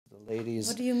Ladies.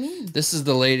 What do you mean? This is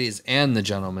the ladies and the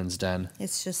gentleman's den.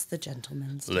 It's just the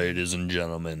gentleman's den. Ladies and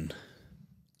gentlemen,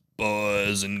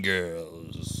 boys and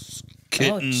girls,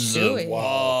 kittens of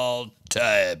all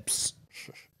types.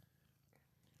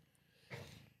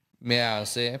 Meow,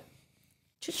 see?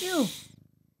 Choo-choo.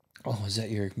 Oh, is that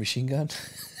your machine gun?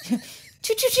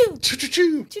 Choo-choo-choo.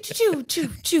 Choo-choo-choo.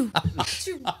 Choo-choo-choo.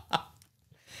 Choo.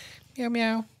 Meow,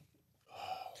 meow.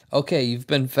 Okay, you've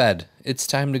been fed. It's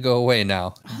time to go away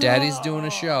now. Daddy's doing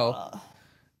a show.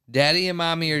 Daddy and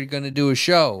Mommy are going to do a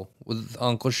show with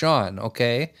Uncle Sean,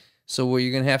 okay? So what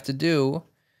you're going to have to do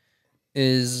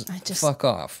is fuck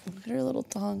off. Look at her little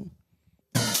tongue.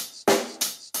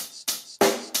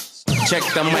 Check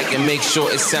the mic and make sure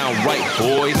it sound right,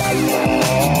 boys.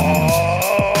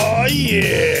 Oh,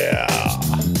 yeah.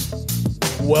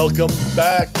 Welcome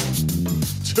back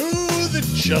to the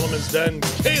Gentleman's Den.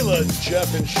 Kaela,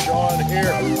 Jeff, and Sean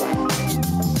here.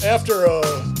 After a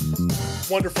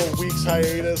wonderful week's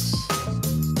hiatus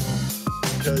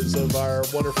because of our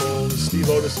wonderful Steve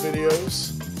Otis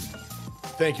videos.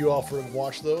 Thank you all for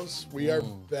watching those. We are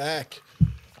back.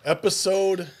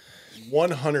 Episode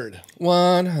 100.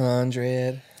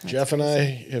 100. Jeff and I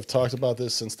have talked about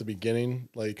this since the beginning.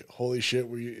 Like, holy shit,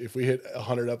 if we hit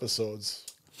 100 episodes,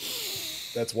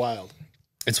 that's wild.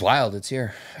 It's wild. It's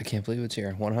here. I can't believe it's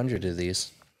here. 100 of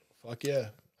these. Fuck yeah.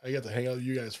 I got to hang out with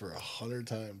you guys for 100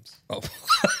 times. Oh.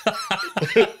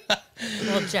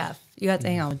 Well, Jeff. You got to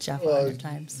hang out with Jeff 100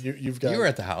 times. You were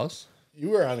at the house. You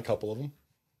were on a couple of them.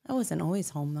 I wasn't always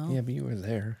home, though. Yeah, but you were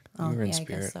there. Oh, you were in yeah,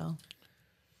 spirit. I guess so.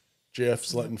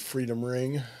 Jeff's letting freedom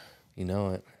ring. You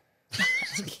know it.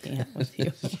 I can't with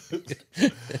you.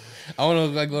 I want to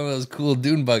look like one of those cool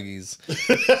dune buggies.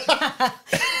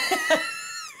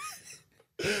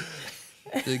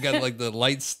 They got like the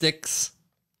light sticks.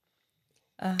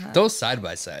 Those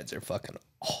side-by-sides are fucking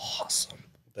awesome.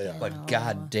 They are. But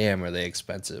goddamn, are they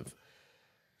expensive.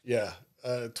 Yeah.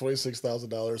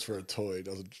 $26,000 for a toy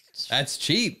doesn't... That's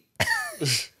cheap.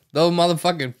 Those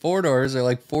motherfucking 4-doors are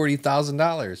like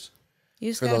 $40,000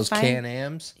 for those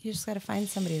Can-Ams. You just got to find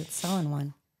somebody that's selling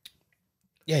one.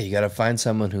 Yeah, you got to find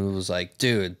someone who's like,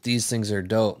 dude, these things are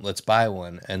dope. Let's buy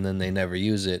one. And then they never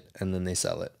use it. And then they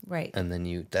sell it. Right. And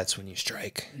then that's when you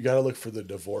strike. You got to look for the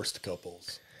divorced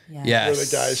couples. Yeah. Yes. Where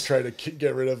the guys try to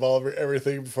get rid of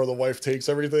everything before the wife takes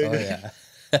everything. Oh, yeah.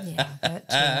 Yeah, that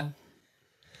too.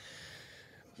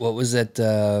 What was that?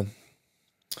 That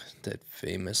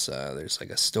famous. There's like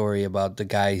a story about the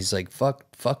guy. He's like,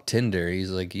 fuck Tinder. He's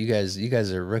like, you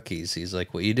guys are rookies. He's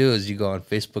like, what you do is you go on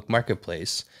Facebook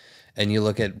Marketplace, and you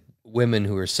look at women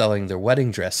who are selling their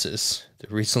wedding dresses.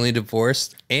 They're recently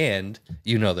divorced, and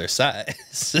you know their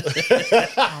size.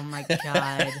 Oh my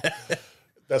god.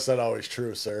 That's not always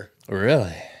true, sir.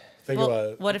 Really? Think about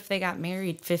it. What if they got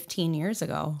married 15 years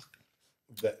ago?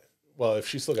 Well, if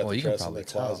she still got the you can dress in probably the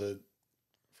closet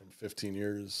from 15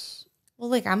 years. Well,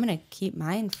 like, I'm going to keep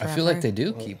mine forever. I feel like they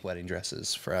do keep wedding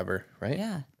dresses forever, right?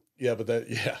 Yeah. Yeah, but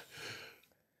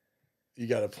you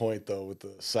got a point, though, with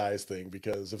the size thing,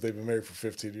 because if they've been married for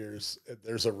 15 years,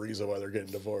 there's a reason why they're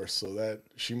getting divorced. So that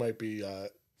she might be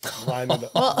lining it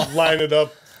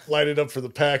up for the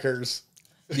Packers.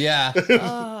 Yeah.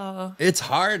 Oh. It's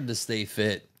hard to stay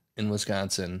fit in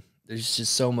Wisconsin. There's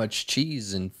just so much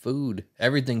cheese and food.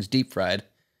 Everything's deep fried.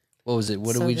 What was it?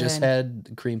 What did we just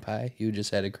had? Cream pie? You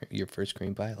just had your first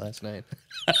cream pie last night.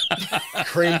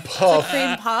 Cream puff.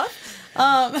 Cream puff?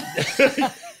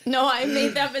 No, I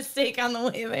made that mistake on the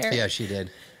way there. Yeah, she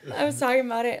did. I was talking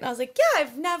about it, and I was like, yeah,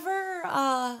 I've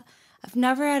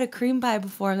never had a cream pie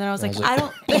before. And then I was like, I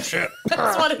don't think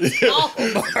that's what it's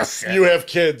called. You have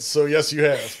kids, so yes, you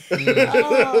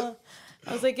have.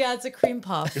 I was like, yeah, it's a cream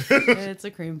puff. It's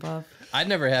a cream puff. I'd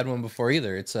never had one before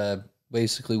either. It's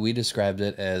basically we described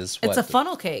it as It's a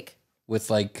funnel cake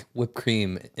with like whipped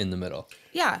cream in the middle.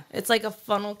 Yeah, it's like a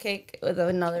funnel cake with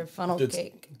another funnel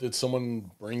cake. Did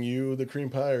someone bring you the cream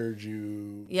pie, or did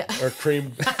you? Yeah. Or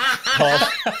cream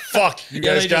puff? Fuck, you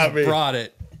guys got me. Brought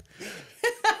it.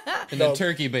 In a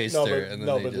turkey baster.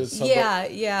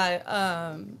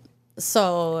 Yeah.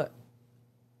 So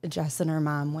Jess and her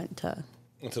mom went to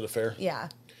the fair. Yeah.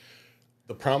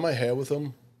 The problem I had with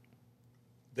them,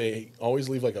 they always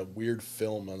leave like a weird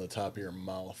film on the top of your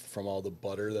mouth from all the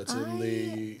butter that's in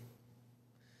the.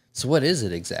 So what is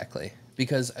it exactly?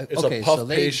 Because it's a puff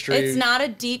pastry.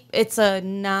 It's a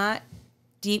not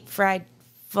deep fried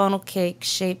funnel cake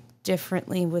shaped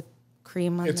differently with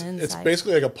cream on the inside. It's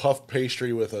basically like a puff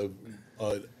pastry with an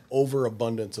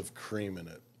overabundance of cream in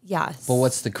it. Yes. But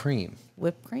what's the cream?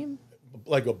 Whipped cream?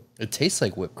 It tastes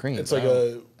like whipped cream. It's like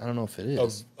I don't know if it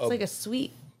is. It's like a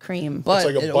sweet cream. But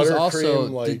it's like a it was buttercream,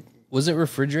 also, Was it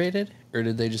refrigerated or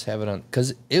did they just have it on?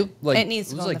 Because it needs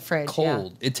to it go was in the fridge,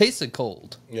 cold. Yeah. It tasted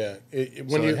cold. Yeah,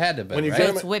 When it had to be. When you right? get So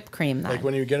them it's whipped cream then. like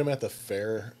when you get them at the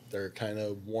fair, they're kind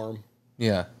of warm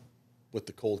Yeah, with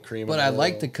the cold cream. but I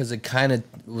liked it because it kind of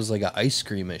was like an ice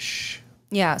creamish.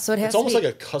 Yeah, so it has. It's almost to be,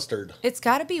 like a custard. It's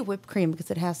got to be whipped cream because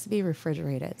it has to be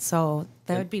refrigerated. So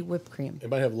that would be whipped cream. It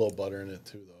might have a little butter in it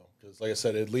too, though, because like I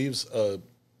said, it leaves a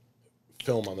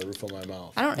film on the roof of my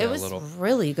mouth. It was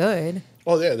really good.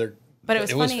 Oh yeah, they're. But it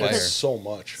was funny fire. because So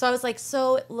much. So I was like,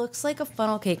 so it looks like a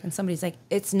funnel cake, and somebody's like,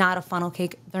 it's not a funnel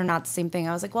cake. They're not the same thing.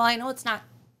 I was like, well, I know it's not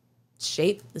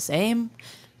shaped the same,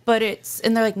 but it's.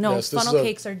 And they're like, no, Yes, this funnel is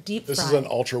cakes are deep fried. This is an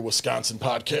ultra Wisconsin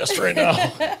podcast right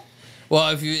now. Well,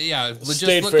 if you just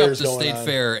State look up fair's the going state on.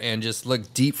 fair and just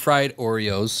look deep fried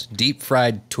Oreos, deep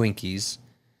fried Twinkies,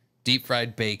 deep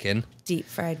fried bacon. Deep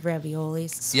fried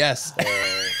raviolis. Yes.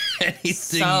 Anything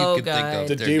So you could think of.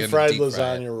 good. The they're deep fried gonna deep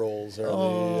fry it. lasagna rolls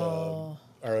are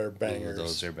are bangers.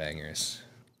 Those are bangers.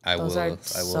 I Those will are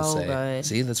so say. good.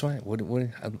 See, that's why.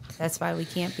 That's why we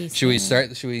can't be. Should we skinny.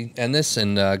 start? Should we end this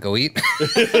and go eat?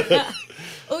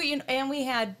 Oh, and we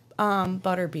had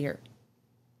butter beer.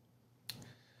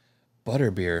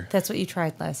 Butter beer. That's what you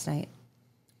tried last night.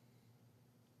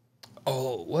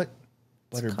 Oh, what?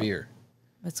 Butter called- beer.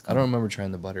 What's I don't remember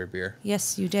trying the butter beer.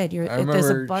 Yes, you did. I There's a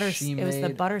remember butter. she It was the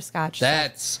made- butterscotch. stuff.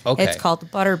 That's okay. It's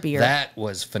called butter beer. That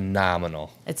was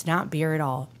phenomenal. It's not beer at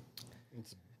all.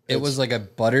 It was like a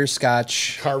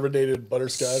butterscotch Carbonated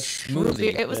butterscotch. Root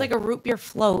beer. smoothie. It was like a root beer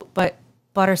float, but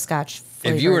butterscotch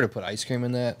flavored. If you were to put ice cream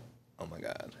in that, oh my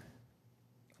god,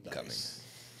 I'm coming.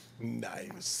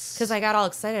 Nice. Because I got all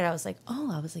excited. I was like,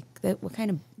 what kind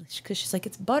of? Because she's like,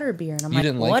 it's butter beer, and I'm You like,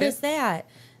 didn't like what it? is that?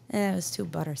 And it was too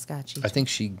butterscotchy. I think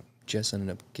she just ended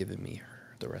up giving me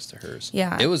the rest of hers.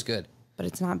 Yeah. It was good. But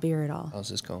it's not beer at all. How's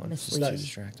this going? It's just Misleading. too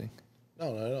distracting.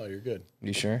 No, you're good.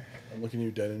 You sure? I'm looking you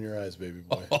dead in your eyes, baby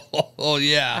boy. Oh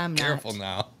yeah. I'm Careful not.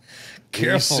 now.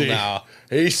 Careful Easy. now.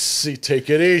 Easy, take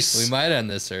it easy. We might end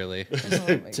this early. Oh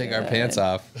my Take our God. pants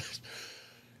off.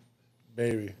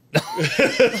 Maybe.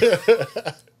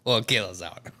 Well, Kayla's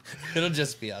out. It'll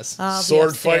just be us. I'll be Sword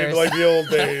upstairs. fighting like the old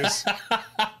days.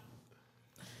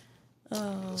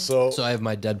 So So I have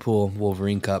my Deadpool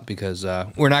Wolverine cup because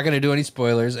we're not going to do any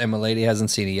spoilers, and my lady hasn't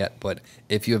seen it yet. But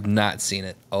if you have not seen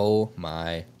it, oh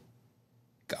my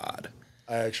god,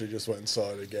 I actually just went and saw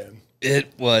it again.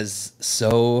 it was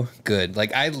so good.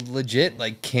 Like I legit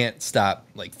can't stop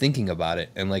thinking about it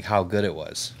and how good it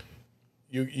was.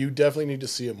 You definitely need to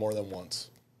see it more than once.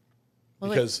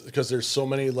 Because there's so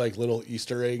many little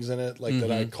Easter eggs in it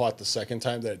that I caught the second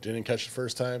time that I didn't catch the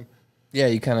first time. Yeah,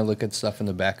 you kind of look at stuff in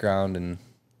the background and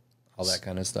all that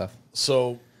kind of stuff.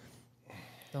 So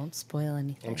Don't spoil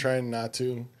anything. I'm trying not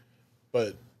to,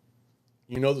 but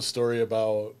you know the story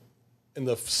about in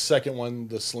the second one,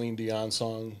 the Celine Dion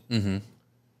song. Mm-hmm.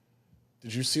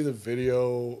 Did you see the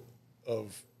video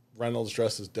of Reynolds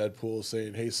dressed as Deadpool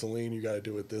saying, "Hey Celine, you got to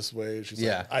do it this way"? She's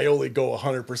Yeah. like, "I only go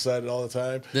 100% all the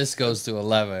time." This goes to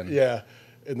 11. Yeah,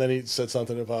 and then he said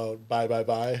something about bye bye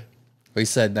bye. We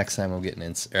said next time we'll get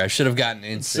an or I should have gotten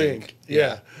in sync.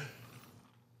 Yeah.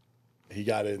 He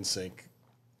got in sync.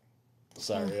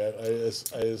 Sorry, I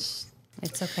just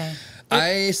It's okay.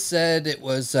 I said it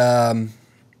was.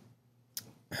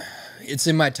 It's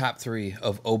in my top 3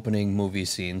 of opening movie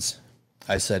scenes.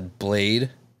 I said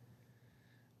Blade.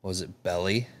 Was it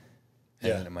Belly? And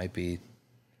Yeah. then it might be.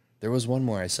 There was one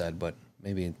more I said, but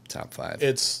maybe top 5.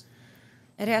 it's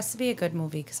It has to be a good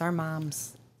movie because our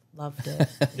moms loved it.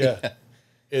 yeah.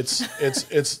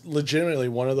 It's legitimately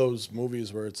one of those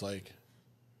movies where it's like,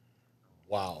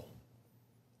 wow.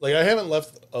 Like I haven't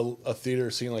left a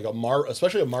theater seeing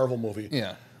especially a Marvel movie.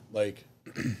 Yeah. Like,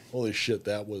 holy shit,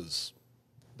 that was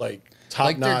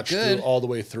top they're notch good. all the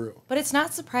way through. But it's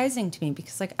not surprising to me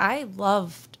because I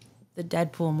loved the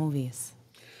Deadpool movies.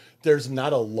 There's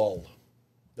not a lull.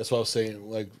 That's what I was saying.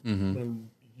 When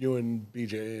you and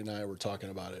BJ and I were talking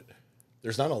about it,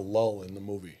 there's not a lull in the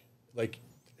movie.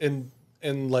 In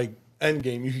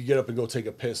Endgame, you could get up and go take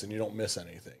a piss and you don't miss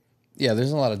anything. Yeah,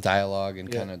 there's a lot of dialogue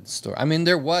and kind of story. I mean,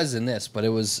 there was in this, but it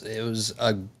was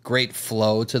a great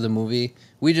flow to the movie.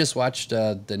 We just watched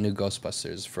the new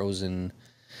Ghostbusters, Frozen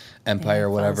Empire, or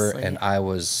fell whatever, asleep. and I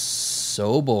was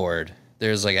so bored.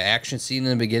 There's an action scene in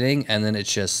the beginning, and then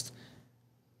it's just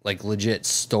legit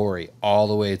story all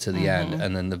the way to the end,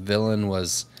 and then the villain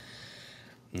was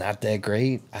not that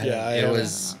great. I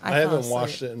I haven't fell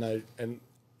watched it, and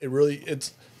it really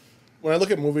it's when I look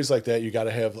at movies like that, you got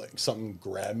to have something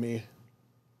grab me,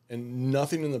 and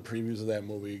nothing in the previews of that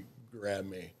movie grabbed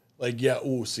me. Like, yeah,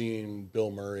 ooh, seeing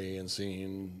Bill Murray and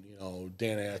seeing,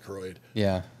 Dan Aykroyd.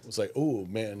 Yeah. It was like, ooh,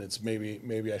 man, it's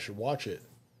maybe I should watch it.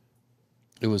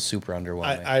 It was super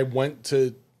underwhelming. I went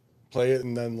to play it,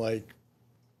 and then like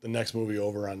the next movie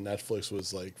over on Netflix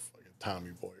was like fucking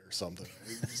Tommy Boy or something.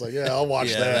 It's like, yeah, I'll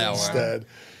watch that one. instead.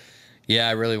 Yeah,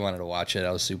 I really wanted to watch it.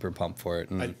 I was super pumped for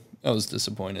it, and I was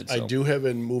disappointed. So. I do have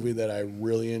a movie that I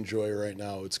really enjoy right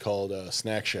now. It's called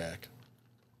Snack Shack.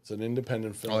 It's an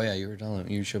independent film. Oh yeah,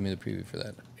 you showed me the preview for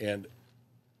that, and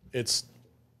it's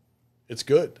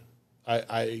good.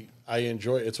 I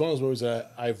enjoy it. It's one of those movies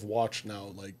that I've watched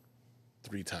now like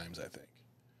 3 times, I think.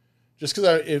 Just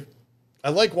because I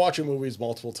like watching movies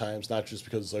multiple times, not just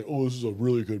because it's like, oh, this is a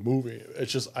really good movie.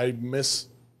 It's just I miss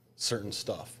certain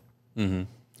stuff. Mm-hmm.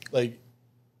 Like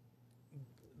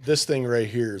this thing right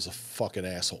here is a fucking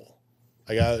asshole.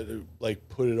 I gotta like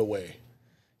put it away.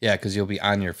 Yeah, because you'll be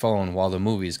on your phone while the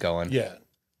movie's going. Yeah.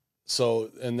 So,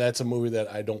 and that's a movie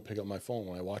that I don't pick up my phone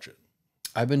when I watch it.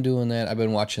 I've been doing that. I've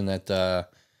been watching that.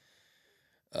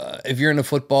 If you're into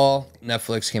football,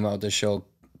 Netflix came out with this show,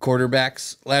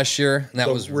 Quarterbacks, last year. And that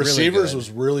was Receivers really was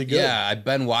really good. Yeah, I've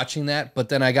been watching that, but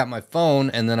then I got my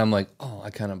phone, and then I'm like, oh, I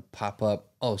kind of pop up.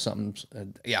 Oh, something's.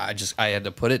 I had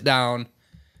to put it down.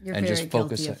 You're and very just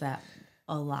focus guilty of that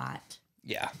a lot.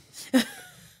 Yeah.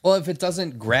 Well, if it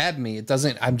doesn't grab me, it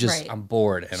doesn't. I'm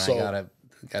bored, and So, I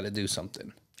gotta do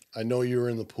something. I know you were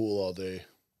in the pool all day,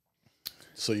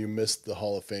 so you missed the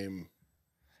Hall of Fame.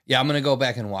 Yeah, I'm gonna go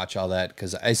back and watch all that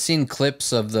because I seen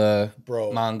clips of the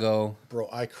Mongo. Bro,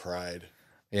 I cried.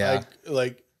 Yeah,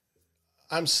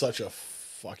 I'm such a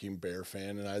fucking Bear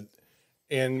fan,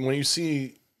 and when you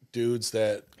see dudes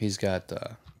that he's got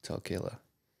tell Kaela,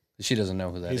 she doesn't know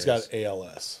who that is. he's got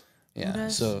ALS. Yeah,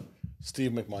 so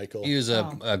Steve McMichael. he was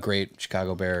a great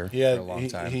Chicago Bear for a long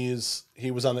time.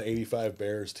 He was on the '85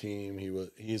 Bears team.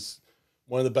 He's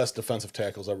one of the best defensive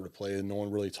tackles ever to play, and no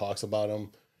one really talks about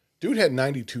him. Dude had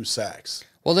 92 sacks.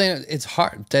 Well, then it's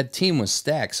hard. That team was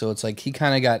stacked, so it's like he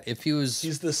kind of got. If he was,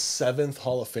 he's the 7th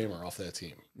Hall of Famer off that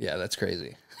team. Yeah, that's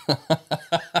crazy.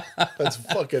 That's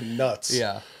fucking nuts.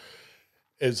 Yeah,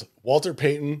 is Walter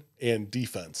Payton and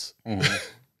defense. Mm-hmm.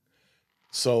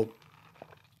 So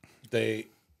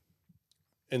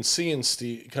seeing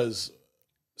Steve, because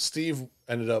Steve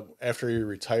ended up, after he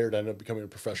retired, ended up becoming a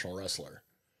professional wrestler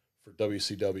for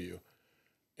WCW.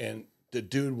 And the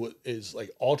dude is like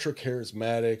ultra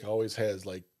charismatic, always has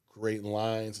like great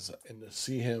lines. And to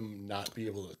see him not be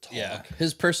able to talk. Yeah,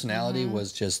 his personality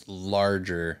was just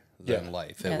larger than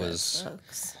life. It was,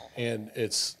 and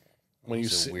it's when you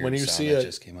see that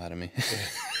just came out of me.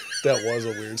 That was a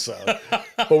weird sound.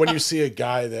 But when you see a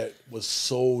guy that was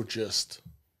so just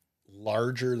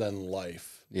larger than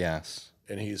life. Yes.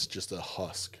 And he's just a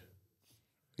husk.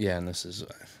 Yeah, and this is,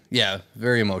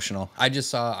 very emotional. I just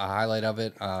saw a highlight of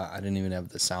it. I didn't even have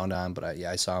the sound on, but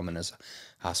I saw him in his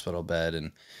hospital bed,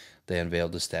 and they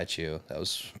unveiled the statue. That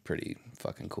was pretty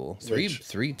fucking cool.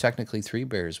 Technically three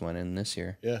Bears went in this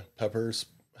year. Yeah, Peppers,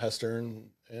 Hester,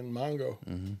 and Mongo.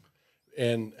 Mm-hmm.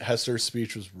 And Hester's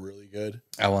speech was really good.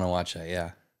 I want to watch that,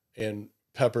 yeah. And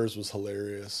Peppers was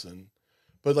hilarious.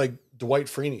 But like Dwight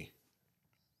Freeney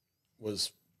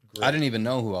was great. I didn't even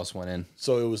know who else went in.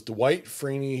 So it was Dwight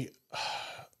Freeney,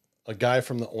 a guy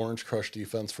from the Orange Crush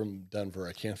defense from Denver.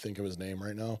 I can't think of his name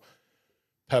right now.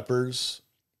 Peppers,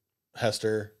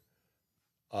 Hester,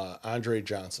 Andre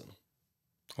Johnson.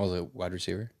 Oh, the wide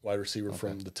receiver? Wide receiver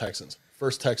from the Texans.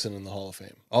 First Texan in the Hall of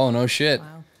Fame. Oh, no shit.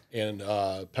 Wow. And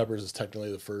Peppers is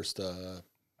technically the first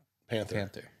Panther.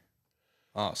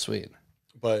 Oh, sweet.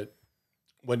 But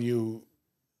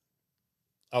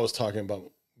I was talking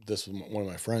about this with one of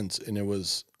my friends, and it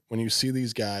was when you see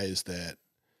these guys that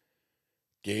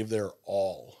gave their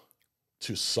all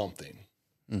to something,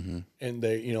 mm-hmm. and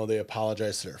they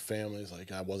apologize to their families,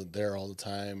 like, I wasn't there all the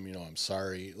time, I'm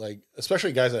sorry. Like,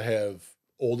 especially guys that have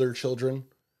older children,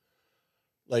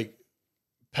 like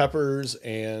Peppers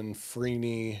and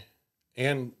Freeney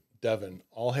and Devin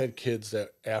all had kids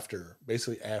that after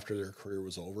their career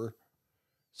was over.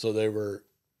 So they were,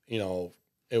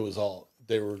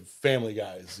 they were family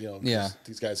guys, Yeah.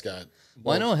 These guys got.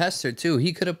 Well, I know Hester too.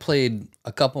 He could have played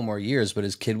a couple more years, but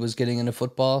his kid was getting into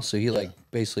football. So he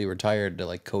basically retired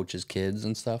to coach his kids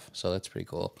and stuff. So that's pretty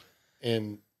cool.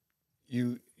 And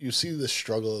you see the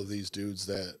struggle of these dudes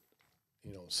that,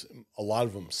 a lot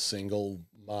of them single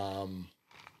mom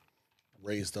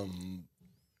raised them,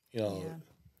 Yeah.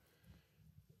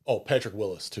 Oh, Patrick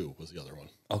Willis too was the other one.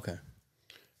 Okay.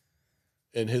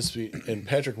 And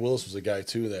Patrick Willis was a guy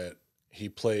too that he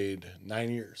played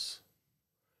 9 years.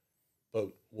 But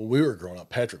when we were growing up,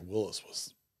 Patrick Willis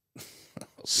was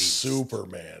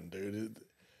Superman, dude.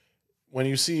 when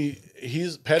you see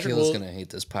Patrick Keela's Wilson, gonna hate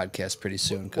this podcast pretty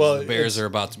soon because Well, the Bears it's- are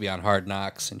about to be on Hard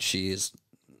Knocks, and she's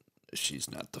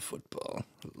not the football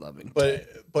loving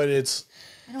type. but it's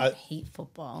I don't hate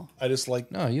football. I just like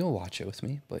No, you'll watch it with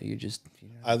me, but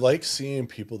I like seeing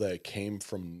people that came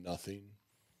from nothing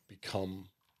become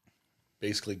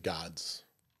basically gods.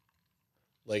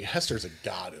 Like Hester's a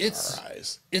god in our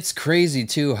eyes. It's crazy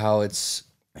too how it's.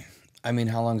 I mean,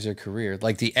 how long's their career?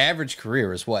 Like the average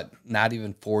career is what? Not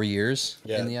even 4 years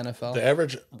in the NFL. The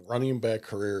average running back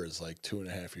career is like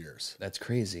 2.5 years. That's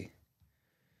crazy.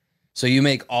 So you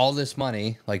make all this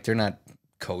money, like they're not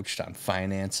coached on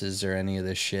finances or any of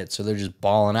this shit. So they're just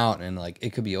balling out and like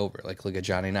it could be over. Like look at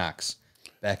Johnny Knox,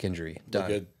 back injury, done.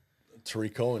 Look at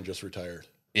Tariq Cohen just retired.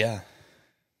 Yeah.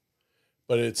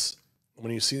 But it's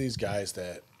when you see these guys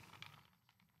that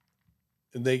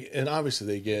and obviously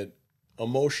they get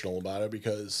emotional about it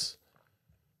because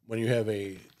when you have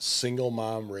a single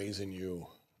mom raising you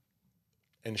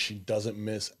and she doesn't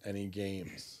miss any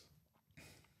games,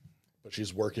 but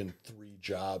she's working 3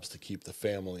 jobs to keep the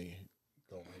family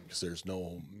going because there's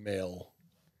no male.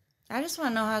 I just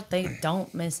want to know how they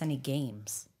don't miss any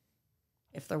games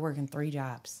if they're working 3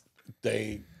 jobs.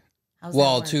 How's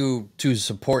Well, that work? to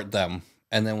support them,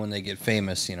 and then when they get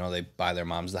famous, you know, they buy their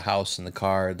moms the house and the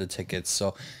car, the tickets.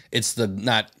 So it's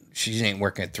she ain't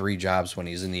working at 3 jobs when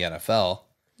he's in the NFL.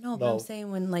 No, but I'm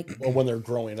saying when like Well, when they're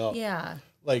growing up. yeah.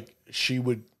 Like she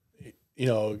would, you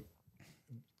know,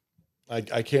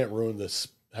 I can't ruin this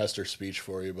Hester speech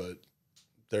for you, but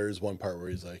there is one part where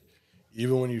he's like,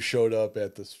 even when you showed up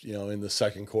at this, you know, in the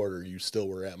second quarter, you still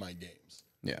were at my games.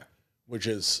 Yeah. Which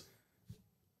is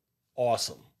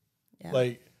awesome. Yeah.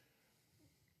 Like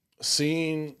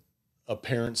seeing a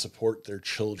parent support their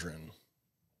children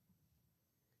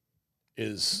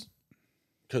is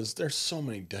because there's so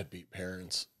many deadbeat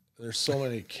parents. There's so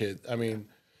many kids. I mean,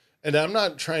 and I'm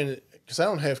not trying to, because I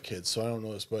don't have kids, so I don't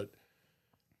know this, but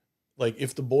like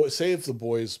if the boys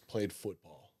played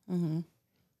football,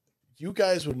 you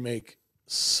guys would make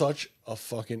such a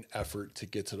fucking effort to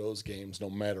get to those games no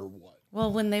matter what.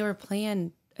 Well, when they were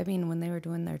playing, I mean, when they were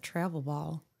doing their travel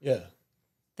ball, Yeah.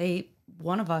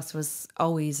 one of us was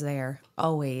always there,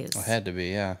 always. It had to be,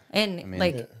 yeah. And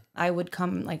I would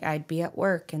come, like I'd be at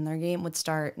work and their game would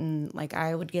start and like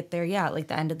I would get there, like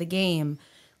the end of the game.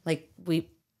 Like you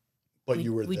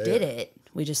were we there. did it.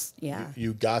 We just,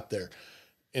 You got there.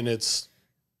 And it's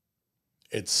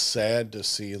sad to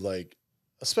see, like,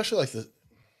 especially like the,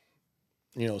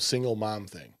 you know, single mom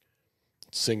thing.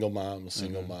 Single mom.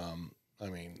 I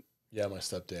mean, yeah, my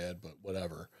stepdad, but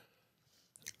whatever.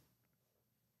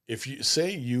 If you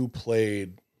say you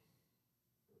played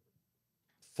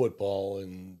football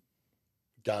and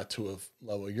got to a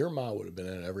level, your mom would have been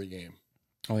at every game.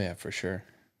 Oh yeah, for sure.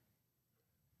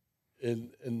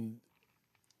 And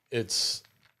it's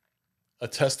a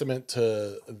testament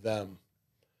to them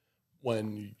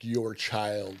when your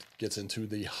child gets into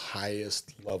the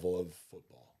highest level of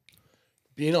football.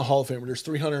 Being a Hall of Famer, there's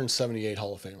 378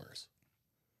 Hall of Famers.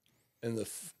 And the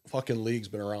fucking league's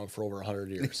been around for over 100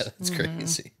 years. Yeah, that's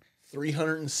crazy.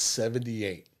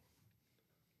 378.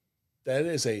 That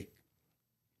is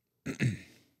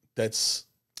that's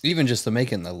Even just to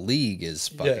make it in the league is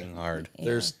fucking hard.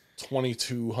 there's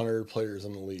 2,200 players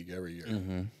in the league every year.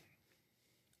 Mm-hmm.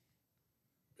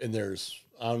 And there's,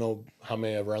 I don't know how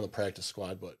many ever on the practice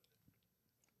squad, but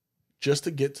just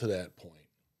to get to that point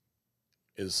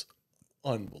is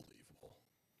unbelievable.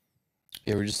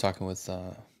 Yeah, we were just talking with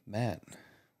Matt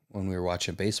when we were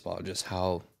watching baseball, just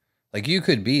how, like, you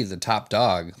could be the top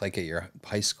dog, like at your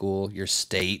high school, your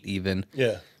state even.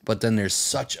 Yeah. But then there's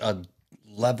such a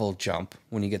level jump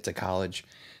when you get to college.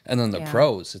 And then the Yeah.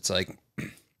 pros, it's like,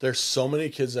 There's so many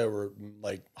kids that were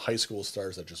like high school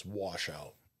stars that just wash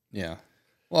out. yeah.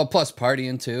 Well, plus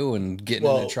partying too and getting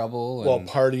into trouble. Well, And,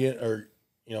 partying or,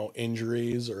 you know,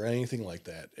 injuries or anything like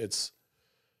that.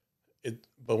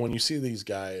 But when you see these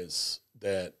guys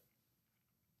that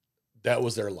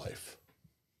was their life,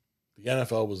 the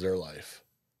NFL was their life.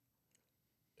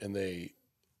 And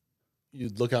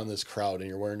you'd look out in this crowd and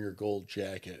you're wearing your gold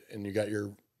jacket and you got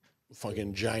your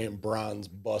fucking giant bronze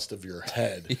bust of your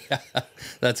head. yeah,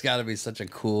 that's got to be such a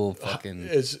cool fucking.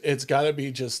 It's got to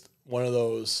be just one of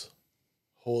those,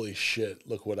 holy shit,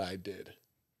 look what I did.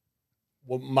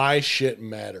 Well, my shit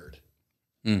mattered.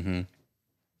 Mm-hmm.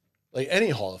 Like any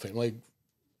Hall of Fame, like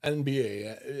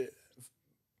NBA,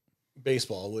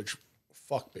 baseball, which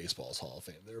fuck baseball's Hall of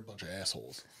Fame. They're a bunch of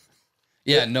assholes.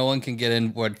 Yeah, no one can get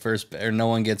in or no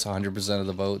one gets 100% of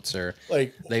the votes, or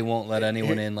Like they won't let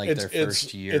anyone in like their it's-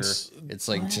 first year. it's- It's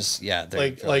like just they're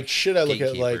like shit. I look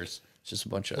at like gatekeepers. just a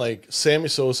bunch of like Sammy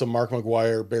Sosa, Mark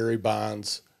McGwire, Barry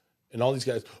Bonds, and all these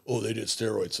guys. Oh, they did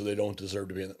steroids, so they don't deserve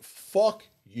to be in it. Fuck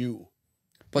you.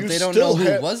 But You they don't still know who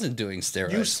have- wasn't doing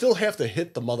steroids. You still have to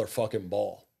hit the motherfucking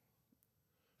ball.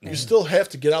 You still have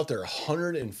to get out there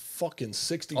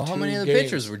 162 Well, how many of the games.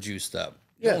 pitchers were juiced up?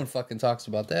 Yeah. No one fucking talks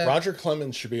about that. Roger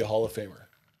Clemens should be a Hall of Famer,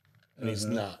 and he's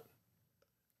not.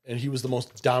 And he was the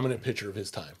most dominant pitcher of his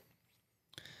time.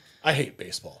 I hate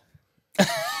baseball.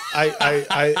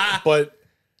 But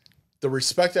the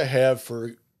respect I have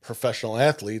for professional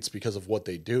athletes because of what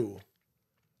they do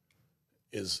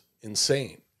is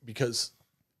insane, because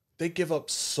they give up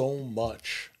so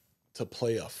much to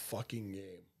play a fucking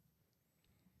game.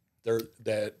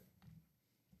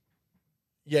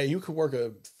 You could work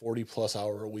a 40+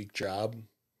 hour a week job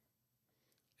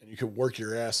and you could work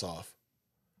your ass off,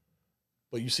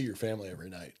 but you see your family every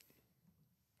night.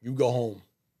 You go home.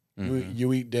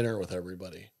 You eat dinner with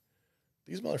everybody.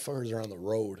 These motherfuckers are on the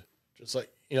road. Just like,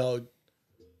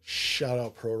 shout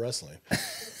out pro wrestling.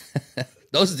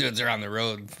 Those dudes are on the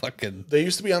road fucking. They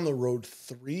used to be on the road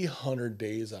 300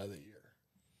 days out of the year.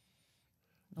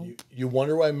 Nope. You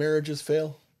wonder why marriages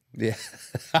fail? Yeah.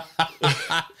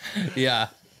 Yeah.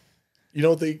 You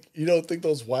don't think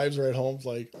those wives are at home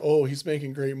like, oh, he's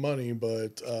making great money,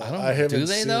 but I haven't Do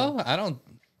they seen, though? I don't.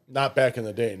 Not back in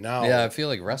the day. Now, Yeah, I feel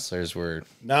like wrestlers were.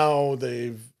 Now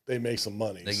they make some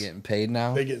money. They getting paid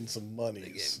now. They getting some money. They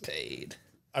getting paid.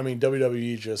 I mean,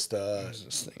 WWE just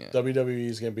This thing, yeah. WWE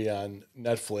is going to be on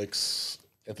Netflix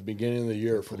at the beginning of the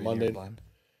year for Monday. You're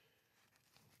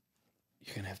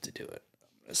gonna have to do it.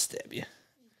 I'm gonna stab you.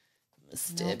 I'm gonna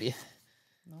stab you.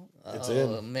 Nope. It's Oh,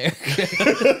 in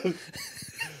America.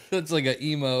 That's like an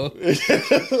emo.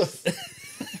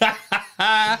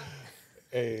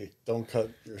 Hey, don't cut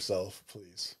yourself,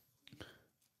 please.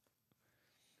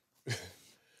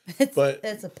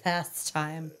 It's a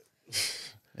pastime.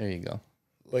 There you go.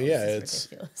 But yeah, This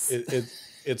is ridiculous.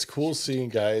 it's cool seeing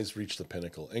guys reach the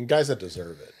pinnacle and guys that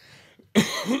deserve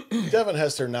it. Devin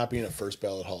Hester not being a first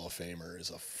ballot Hall of Famer is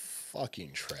a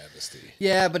fucking travesty.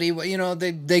 Yeah, but he,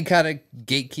 they kind of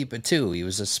gatekeep it too. He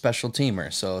was a special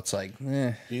teamer, so it's like,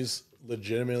 He's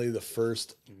legitimately the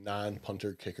first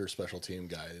non-punter kicker special team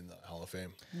guy in the Hall of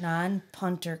Fame.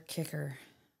 Non-punter kicker.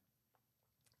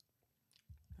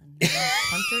 A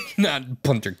non-punter kicker. not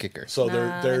punter kicker. So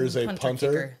there's a Non-punter punter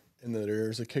kicker. and then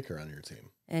there's a kicker on your team.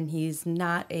 And he's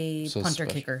not a So punter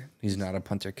special. kicker. He's not a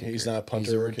punter kicker. He's not a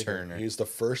punter He's a or kicker. returner. He's the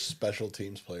first special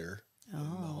teams player in the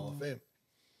Hall of Fame.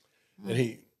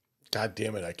 And God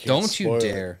damn it, I can't Don't you spoil it.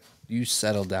 dare. You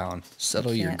settle down.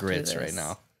 Settle your can't do grits right this.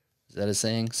 now. Is that a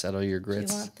saying? Settle your You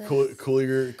grits. want this? Cool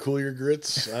your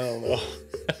grits. I don't know.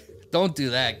 Don't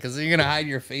do that because you're gonna hide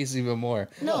your face even more.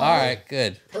 No. All right,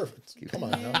 good. Perfect. Come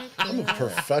on now. I'm a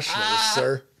professional,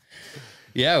 sir.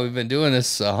 Yeah, we've been doing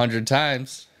this 100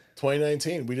 times.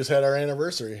 2019. We just had our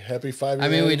anniversary. Happy 5-year I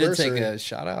mean, we did anniversary. take a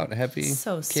shout out. Happy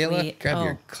So Kaela, sweet. grab Oh.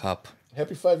 your cup.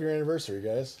 Happy 5-year anniversary,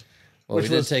 guys. Well, Which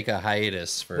we was- did take a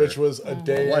hiatus for Which was a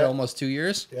day. what, almost 2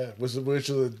 years? Yeah, which was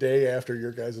the day after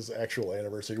your guys' actual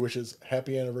anniversary, which is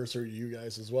happy anniversary to you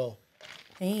guys as well.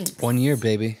 Thanks. 1 year,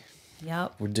 baby.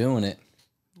 Yep. We're doing it.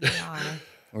 Yeah.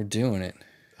 We're doing it.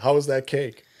 How was that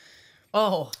cake?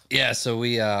 Oh. Yeah, so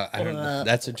we I don't know,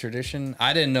 that's a tradition.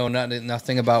 I didn't know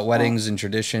nothing about weddings and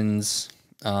traditions.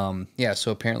 Yeah,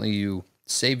 so apparently you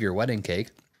save your wedding cake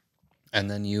and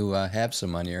then you have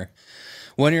some on your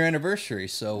 1 year anniversary.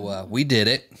 So we did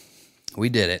it. We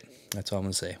did it. That's all I'm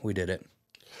gonna say. We did it.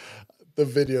 The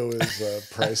video is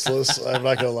priceless. I'm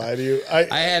not gonna lie to you. I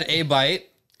had a bite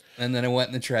and then it went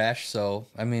in the trash. So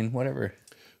I mean, whatever.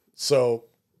 So,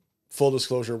 full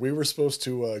disclosure, we were supposed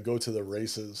to go to the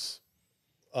races.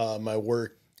 My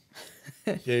work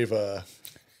gave a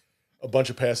bunch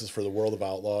of passes for the World of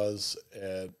Outlaws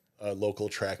at a local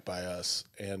track by us,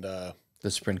 and The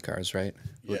sprint cars, right?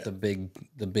 With Yeah.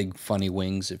 the big funny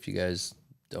wings. If you guys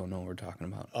don't know what we're talking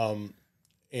about,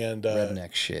 and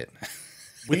redneck shit.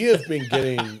 we have been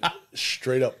getting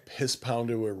straight up piss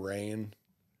pounded with rain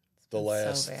the so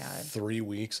last bad. 3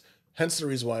 weeks. Hence the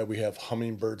reason why we have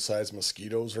hummingbird-sized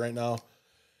mosquitoes right now.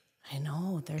 I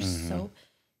know. They're so.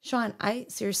 Sean,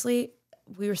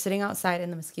 we were sitting outside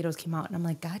and the mosquitoes came out and I'm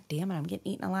like, God damn it, I'm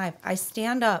getting eaten alive. I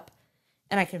stand up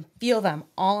and I can feel them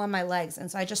all on my legs.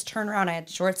 And so I just turn around. I had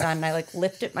shorts on and I like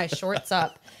lifted my shorts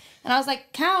up. And I was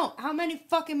like, count, how many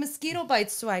fucking mosquito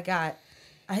bites do I got?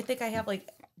 I think I have like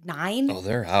 9 Oh,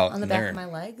 they're out. on the and back of my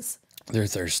legs. They're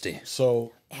thirsty.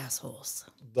 So Assholes.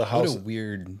 the What house, a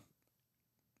weird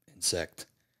insect.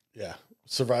 yeah,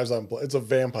 survives on. It's a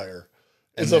vampire.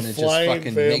 And It's a then it flying just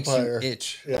fucking makes vampire. you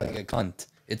itch Yeah. like a cunt.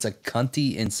 It's a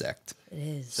cunty insect. It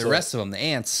is. The rest of them, the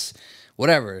ants,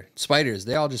 whatever. Spiders,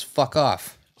 they all just fuck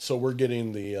off. So we're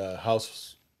getting the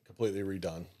house completely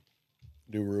redone.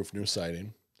 New roof, new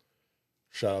siding.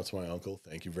 Shout out to my uncle.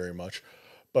 Thank you very much.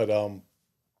 But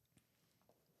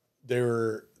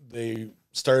they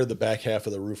started the back half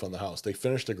of the roof on the house. They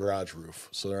finished the garage roof.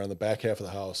 So they're on the back half of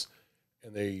the house,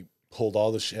 and they pulled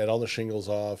had all the shingles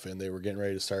off, and they were getting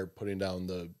ready to start putting down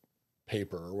the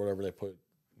paper or whatever they put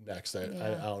next. I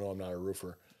don't know. I'm not a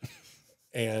roofer.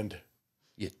 And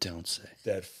you don't say.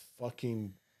 That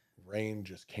fucking rain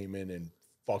just came in and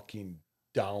fucking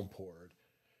downpoured.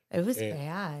 It was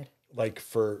bad. Like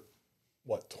for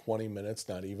what, 20 minutes,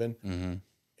 not even. Mm-hmm.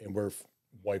 And we're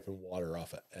wiping water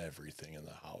off of everything in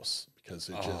the house because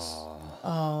it just,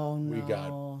 we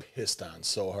got pissed on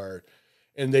so hard.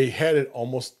 And they had it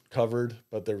almost covered,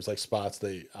 but there was like spots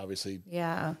they obviously.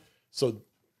 Yeah. So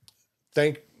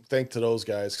thank to those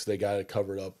guys because they got it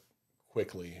covered up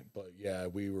quickly. But yeah,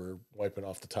 we were wiping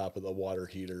off the top of the water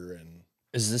heater. And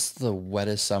is this the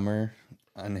wettest summer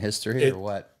in history or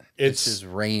what? It's just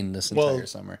rained this entire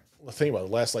summer. Think about it.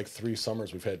 The last like 3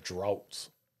 summers we've had droughts.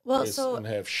 Well, and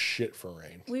have shit for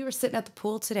rain. We were sitting at the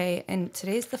pool today, and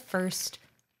today's the first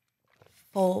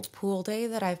full pool day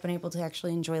that I've been able to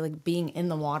actually enjoy, like being in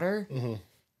the water. Mm-hmm.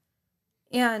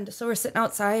 And so we're sitting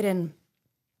outside, and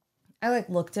I like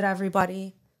looked at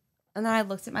everybody, and then I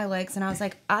looked at my legs, and I was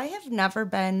like, I have never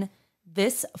been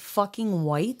this fucking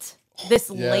white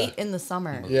this late in the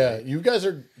summer. Yeah, you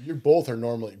both are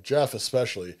normally, Jeff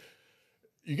especially.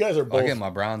 You guys are both. I'll get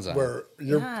my bronze on. Where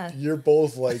you're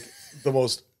both like the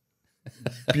most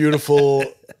beautiful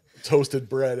toasted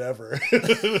bread ever.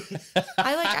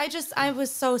 I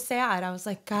was so sad. I was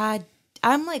like, God,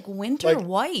 I'm like winter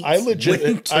white. I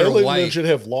legit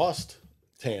have lost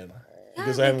tan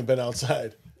because I haven't been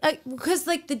outside. Because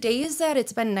like the days that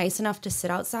it's been nice enough to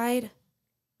sit outside,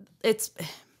 it's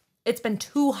been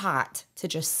too hot to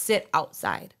just sit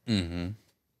outside. Mm-hmm.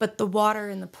 But the water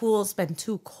in the pool's been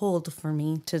too cold for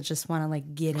me to just want to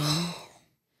like get in.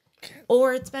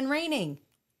 Or it's been raining.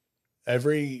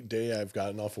 Every day I've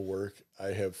gotten off of work, I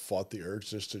have fought the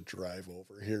urge just to drive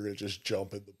over here and just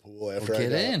jump in the pool after I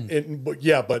get in.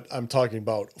 But I'm talking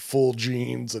about full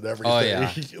jeans and everything. Oh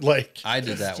yeah, like I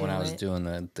did that when I was doing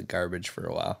the garbage for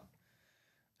a while.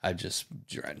 I just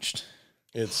drenched.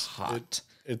 It's hot.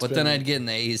 Then I'd get in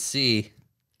the AC.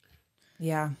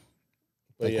 Yeah.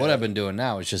 Like what I've been doing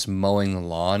now is just mowing the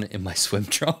lawn in my swim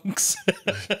trunks.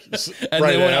 And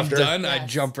right then when after. I'm done, I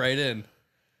jump right in.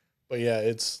 But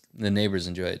yeah, the neighbors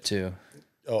enjoy it too.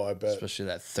 Oh, I bet. Especially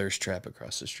that thirst trap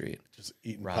across the street. Just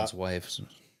eating Ron's wife.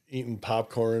 Eating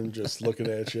popcorn, just looking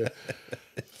at you.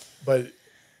 But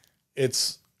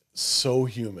it's so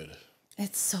humid.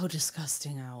 It's so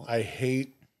disgusting out.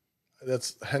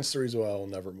 That's hence the reason why I will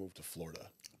never move to Florida.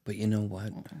 But you know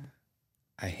what?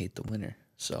 I hate the winter.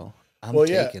 So I'm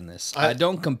taking this. I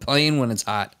don't complain when it's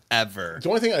hot ever. The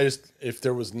only thing if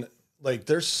there was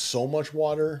there's so much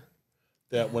water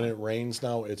that when it rains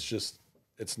now,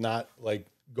 it's not like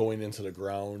going into the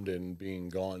ground and being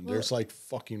gone. There's like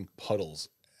fucking puddles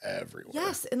everywhere.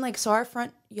 Yes. And like, so our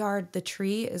front yard, the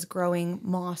tree is growing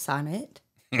moss on it.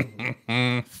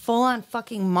 Full on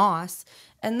fucking moss.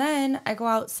 And then I go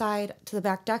outside to the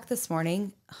back deck this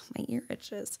morning. Oh, my ear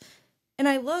itches. And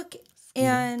I look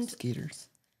and skeeters.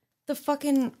 The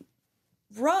fucking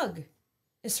rug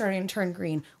is starting to turn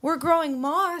green. We're growing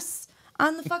moss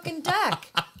on the fucking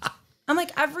deck. I'm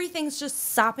like, everything's just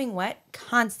sopping wet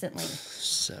constantly.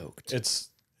 Soaked. It's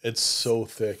so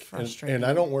thick. And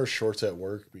I don't wear shorts at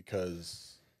work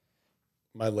because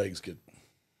my legs get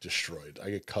destroyed. I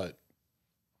get cut.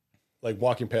 Like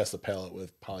walking past the pallet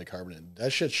with polycarbonate.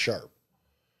 That shit's sharp.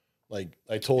 Like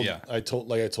I told you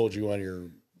on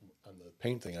the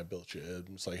paint thing I built you.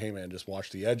 It's like, hey man, just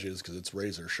watch the edges because it's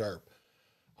razor sharp.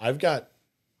 I've got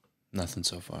nothing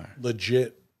so far.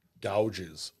 Legit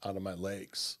gouges out of my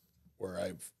legs where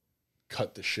I've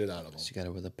cut the shit out of them. So you got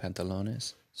to wear the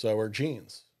pantalones. So I wear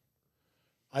jeans.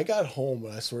 I got home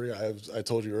and I swear to you, I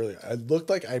told you earlier, I looked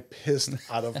like I pissed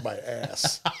out of my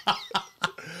ass.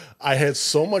 I had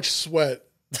so much sweat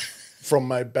from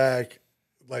my back,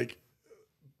 like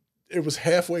it was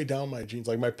halfway down my jeans.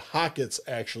 Like my pockets,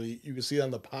 actually, you can see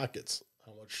on the pockets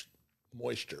how much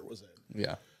moisture was in.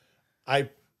 Yeah. I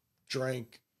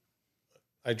drank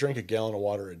a gallon of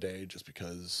water a day just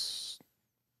because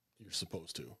you're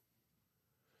supposed to.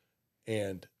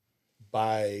 And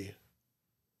I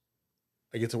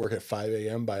get to work at 5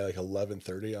 a.m. by like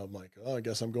 11:30. I'm like, oh, I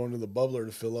guess I'm going to the bubbler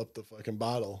to fill up the fucking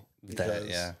bottle.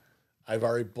 Because I've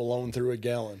already blown through a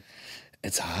gallon.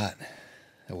 It's hot.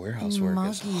 The warehouse work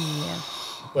is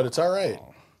But it's all right.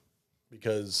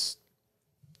 Because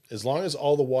as long as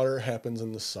all the water happens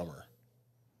in the summer.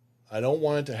 I don't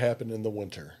want it to happen in the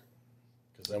winter,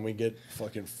 because then we get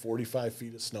fucking 45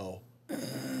 feet of snow.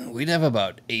 We'd have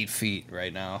about 8 feet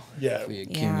right now. Yeah. If we Yeah.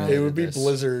 accumulated It would be this.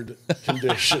 blizzard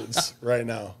conditions right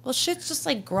now. Well, shit's just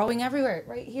like growing everywhere.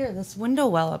 Right here, this window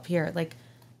well up here. Like,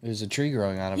 There's a tree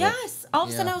growing out of it. yes. All of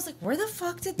a sudden, Yeah. I was like, where the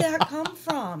fuck did that come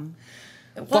from?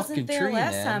 It wasn't Fucking there tree,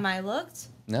 last man. time I looked.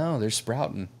 No, they're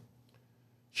sprouting.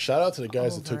 Shout out to the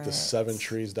guys that took Over the it. 7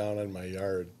 trees down in my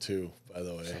yard too, by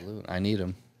the way. Salute. I need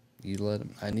them. You let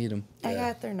them. I need them. I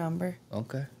Yeah. got their number.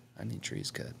 Okay. I need trees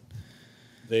cut.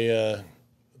 They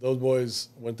those boys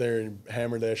went there and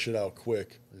hammered that shit out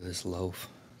quick. Look at this loaf.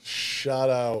 Shout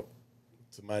out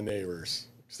to my neighbors,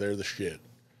 'cause they're the shit.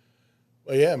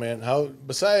 But yeah, man, how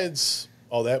besides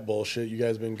all that bullshit, you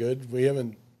guys been good? We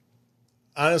haven't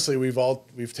honestly,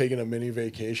 we've taken a mini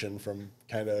vacation from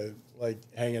kind of like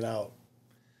hanging out.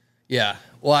 Yeah.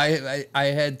 Well, I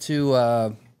had to.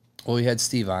 Well, we had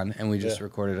Steve on, and we just Yeah.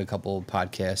 recorded a couple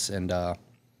podcasts, and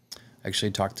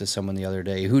actually talked to someone the other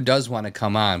day who does want to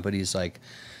come on, but he's like,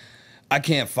 I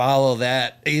can't follow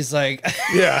that. He's like,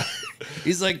 Yeah.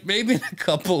 he's like, maybe in a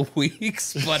couple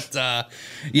weeks, but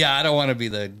yeah, I don't want to be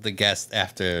the guest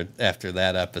after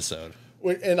that episode.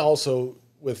 And also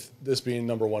with this being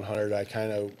number 100, I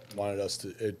kind of wanted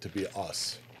it to be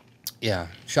us. Yeah.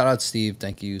 Shout out Steve.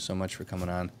 Thank you so much for coming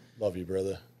on. Love you,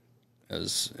 brother. It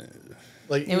was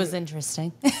Like It was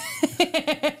interesting.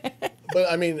 but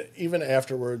I mean, even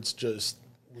afterwards, just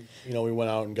we went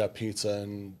out and got pizza,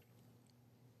 and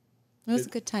It was a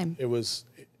good time.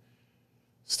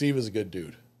 Steve is a good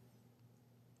dude.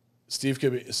 Steve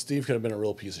could have been a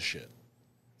real piece of shit.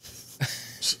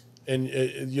 And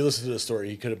you listen to the story,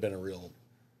 he could have been a real.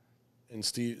 And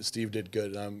Steve did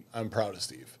good. And I'm proud of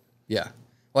Steve. yeah.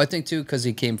 Well, I think too because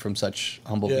he came from such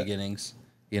humble beginnings,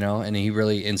 and he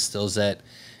really instills that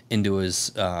into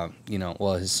his, well,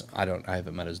 I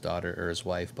haven't met his daughter or his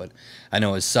wife, but I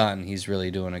know his son. He's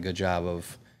really doing a good job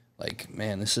of, like,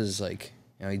 man, this is like,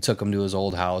 he took him to his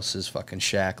old house, his fucking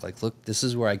shack. Like, look, this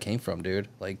is where I came from, dude.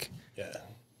 Like, Yeah.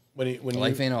 When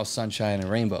life ain't all sunshine and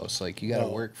rainbows. Like, you got to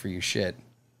No. work for your shit.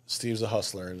 Steve's a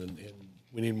hustler, and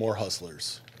we need more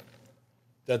hustlers.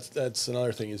 That's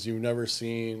another thing is you've never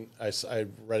seen. I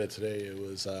read it today. It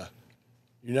was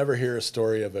you never hear a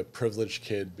story of a privileged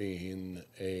kid being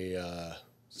a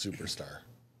superstar.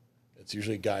 It's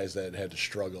usually guys that had to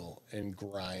struggle and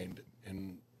grind.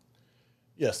 And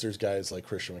yes, there's guys like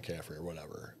Christian McCaffrey or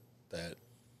whatever that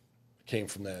came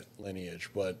from that lineage,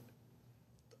 but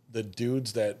the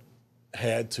dudes that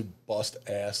had to bust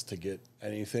ass to get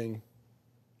anything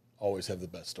always have the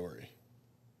best story.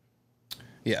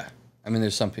 Yeah. I mean,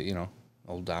 there's some people,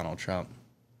 old Donald Trump,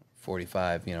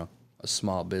 45, a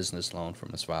small business loan from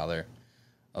his father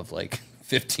of like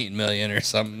 15 million or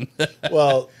something.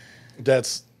 Well,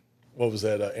 that's what was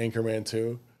that? Anchorman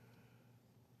 2.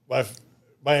 My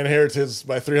inheritance,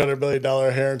 my $300 million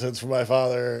inheritance from my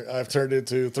father, I've turned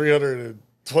into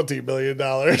 $320 million.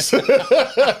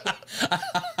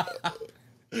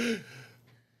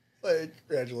 Like,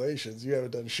 congratulations, you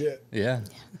haven't done shit. Yeah.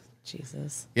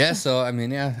 Jesus. Yeah. So, I mean,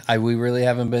 yeah, we really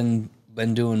haven't been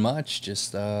doing much.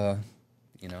 Just,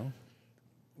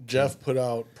 Jeff put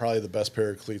out probably the best pair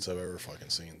of cleats I've ever fucking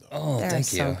seen, though. Oh, They're thank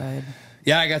so you. good.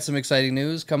 Yeah, I got some exciting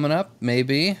news coming up.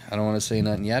 Maybe I don't want to say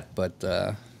nothing yet, but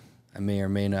I may or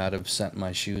may not have sent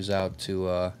my shoes out to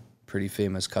a pretty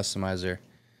famous customizer.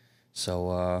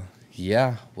 So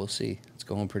yeah, we'll see. It's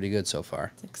going pretty good so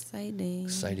far. It's exciting.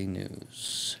 Exciting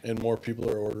news. And more people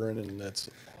are ordering, and that's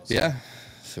awesome. Yeah.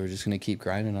 So we're just gonna keep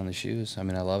grinding on the shoes. I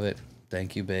mean, I love it.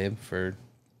 Thank you, babe, for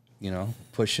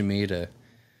pushing me to.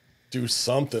 Do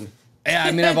something. Yeah,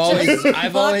 I mean, I've always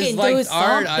Fucking liked do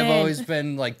art. I've something. always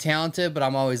been like talented, but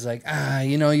I'm always like,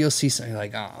 you'll see something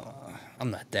like, oh,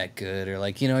 I'm not that good, or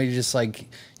like, you're just like,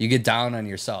 you get down on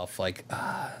yourself, like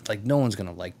no one's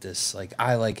gonna like this. Like,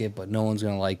 I like it, but no one's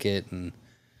gonna like it, and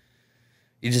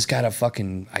you just gotta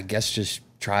fucking, I guess, just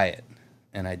try it.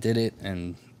 And I did it,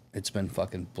 and it's been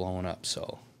fucking blowing up.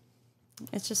 So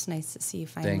It's just nice to see you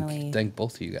finally. thank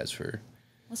both of you guys for.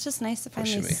 It's just nice to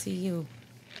pushing finally me. see you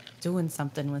doing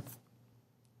something with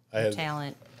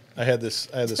talent. I had this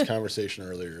conversation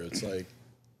earlier. It's like,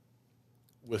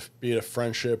 be it a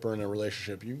friendship or in a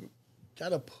relationship, you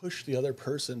gotta push the other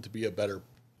person to be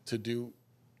to do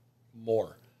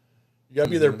more. You gotta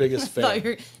be their biggest Thought fan. you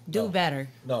were- do better.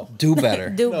 No, Do better.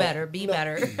 Do better. Be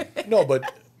better. no,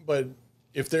 but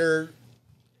if they're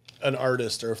an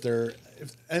artist or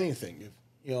if anything,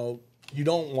 you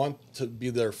don't want to be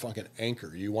their fucking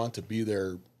anchor. You want to be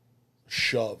their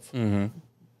shove. Mm-hmm.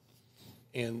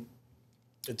 And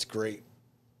it's great.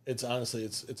 it's honestly,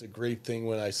 it's a great thing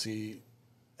when I see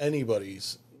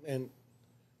anybody's, and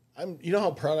you know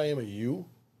how proud I am of you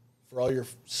for all your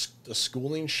the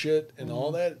schooling shit and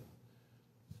all that.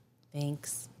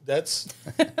 Thanks. That's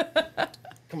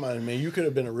come on, man. You could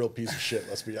have been a real piece of shit.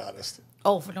 Let's be honest.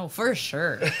 Oh, no, for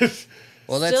sure.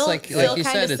 Well, that's Still like you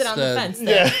said, sit it's on the fence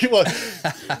there. Yeah, well,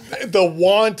 the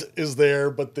want is there,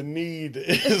 but the need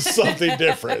is something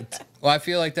different. Well, I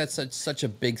feel like that's such a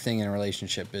big thing in a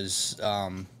relationship is,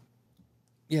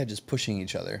 just pushing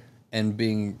each other and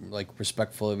being like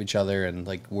respectful of each other and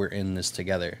like we're in this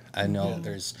together. I know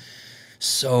there's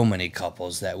so many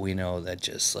couples that we know that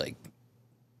just like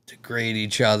degrade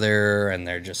each other and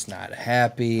they're just not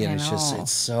happy, and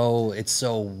it's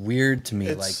so weird to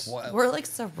me. Like what? We're like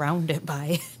surrounded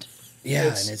by it. Yeah,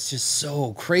 and it's just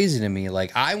so crazy to me.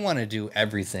 Like I want to do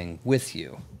everything with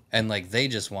you, and like they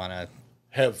just want to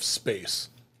Have space.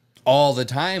 all the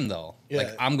time though. Yeah. Like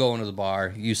I'm going to the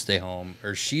bar, you stay home,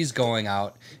 or she's going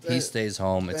out, he stays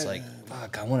home. It's like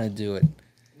fuck, I want to do it.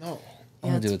 No. I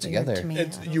want to do it it's weird together. to me.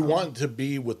 It's, you want to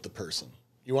be with the person.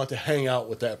 You want to hang out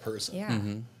with that person. Yeah.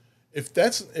 If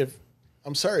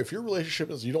I'm sorry, if your relationship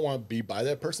is you don't want to be by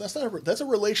that person, that's a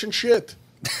relationship.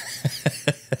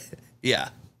 Yeah.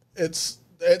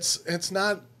 It's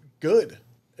not good.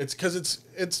 It's because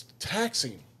it's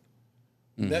taxing.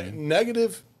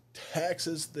 Negative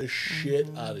taxes the shit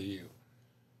out of you.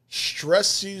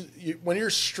 Stress you when you're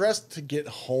stressed to get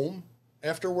home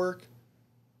after work.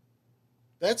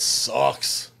 That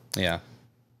sucks. Yeah.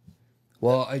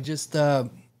 Well, I just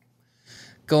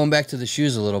going back to the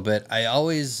shoes a little bit.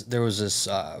 There was this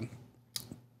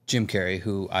Jim Carrey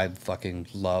who I fucking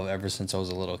love ever since I was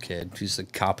a little kid. He used to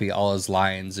copy all his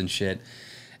lines and shit.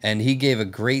 And he gave a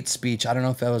great speech. I don't know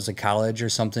if that was at college or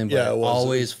something, but Yeah, it it was.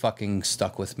 always fucking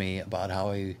stuck with me about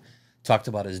how he talked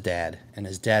about his dad. And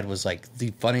his dad was like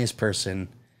the funniest person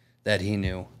that he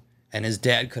knew. And his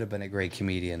dad could have been a great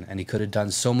comedian and he could have done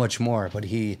so much more, but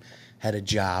he had a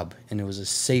job and it was a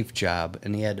safe job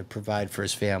and he had to provide for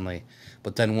his family.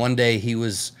 But then one day he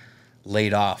was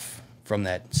laid off from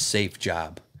that safe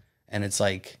job. And it's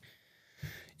like,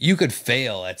 you could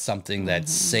fail at something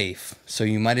that's safe. So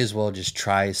you might as well just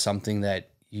try something that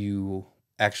you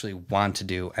actually want to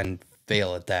do and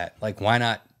fail at that. Like, why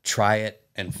not try it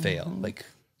and fail? Like,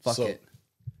 fuck it.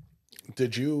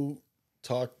 Did you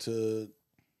talk to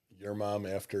your mom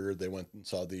after they went and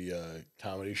saw the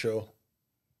comedy show?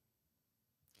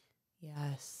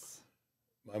 Yes.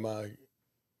 My mom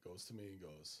goes to me and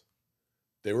goes,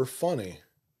 they were funny,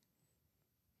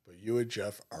 but you and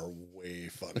Jeff are way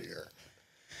funnier.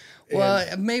 Well,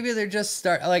 maybe they're just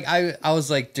like I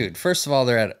was like, dude, first of all,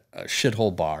 they're at a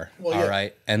shithole bar, all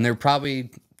right? And they're probably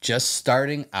just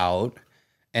starting out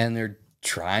and they're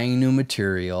trying new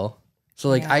material. So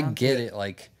like I get it,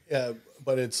 like yeah,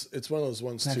 but it's one of those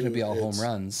ones it's not too. gonna be all home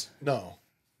runs. No,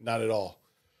 not at all.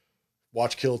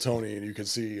 Watch Kill Tony and you can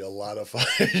see a lot of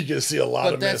you can see a lot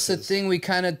of But that's the misses. thing, we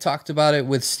kind of talked about it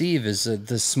with Steve, is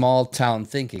the small town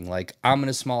thinking. Like, I'm in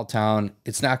a small town,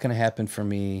 it's not gonna happen for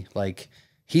me. Like,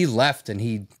 he left and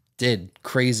he did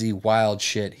crazy, wild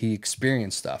shit. He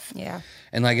experienced stuff. Yeah.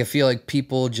 And like, I feel like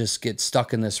people just get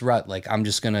stuck in this rut. Like, I'm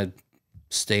just going to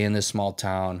stay in this small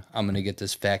town. I'm going to get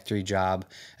this factory job.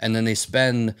 And then they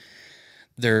spend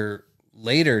their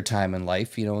later time in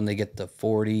life, you know, when they get the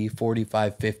 40,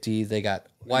 45, 50, they got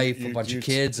wife, a bunch of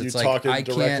kids. It's like, talking I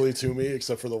directly can't. to me,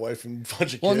 except for the wife and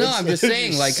bunch of Well, kids. no, I'm just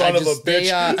saying, like, son I of just, a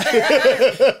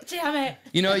bitch. Damn it.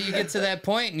 you know, you get to that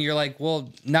point and you're like,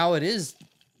 well, now it is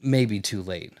maybe too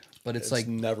late. But it's like,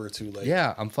 never too late.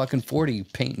 yeah, I'm fucking 40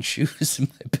 painting shoes in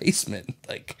my basement.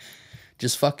 Like,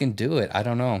 just fucking do it. I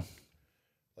don't know.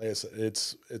 Like I said,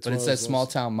 it's But it's that small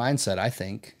town mindset, I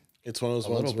think. It's one of those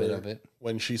A ones little bit where of it.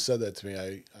 when she said that to me,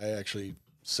 I actually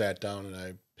sat down and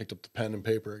I picked up the pen and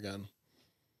paper again,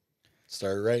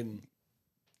 started writing,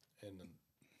 and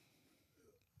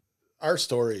our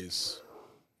stories,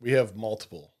 we have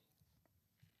multiple.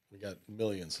 We got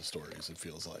millions of stories. It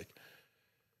feels like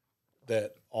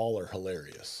that all are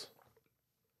hilarious,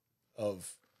 of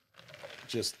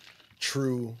just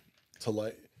true to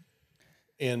life.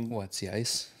 And What's the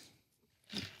ice?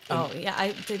 Oh, yeah.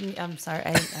 I'm sorry.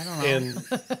 I don't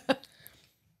know.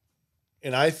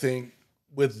 And I think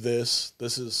with this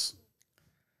podcast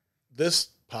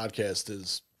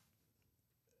is,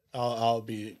 I'll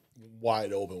be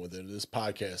wide open with it. This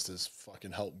podcast has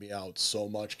fucking helped me out so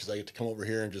much because I get to come over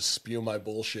here and just spew my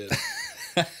bullshit.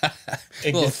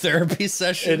 Little therapy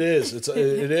session. It is.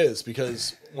 It is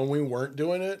because when we weren't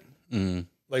doing it,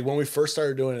 like when we first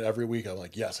started doing it every week, I'm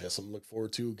like, yes, I got something to look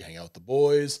forward to. Hang out with the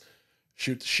boys,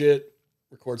 shoot the shit,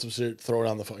 record some shit, throw it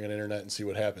on the fucking internet, and see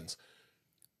what happens.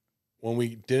 when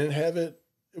we didn't have it,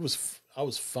 I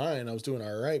was fine. I was doing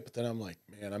all right. But then I'm like,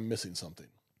 man, I'm missing something.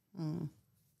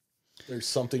 There's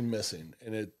something missing.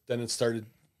 And then it started,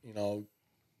 you know,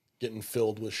 getting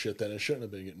filled with shit that it shouldn't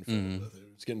have been getting filled with.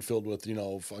 It was getting filled with, you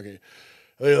know, fucking,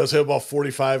 hey, let's have about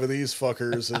 45 of these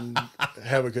fuckers and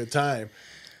have a good time.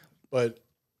 But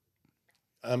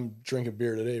I'm drinking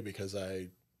beer today because I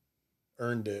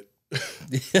earned it.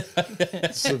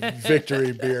 It's a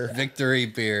victory beer. Victory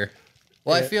beer.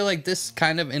 Well, I feel like this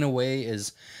kind of, in a way,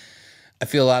 is... I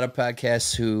feel a lot of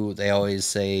podcasts who they always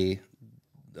say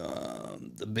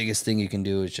the biggest thing you can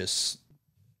do is just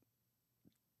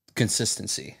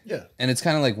consistency. Yeah. And it's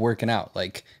kind of like working out.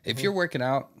 Like, if you're working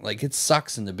out, like, it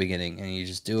sucks in the beginning, and you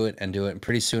just do it, and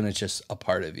pretty soon it's just a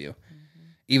part of you.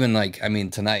 Even, like, I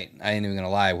mean, tonight, I ain't even gonna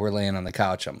lie, we're laying on the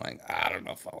couch. I'm like, I don't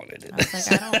know if I want to do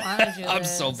this. Like, I don't want to do I'm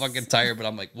this. so fucking tired, but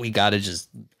I'm like, we gotta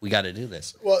do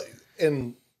this. Well,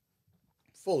 and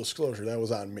full disclosure, that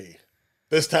was on me.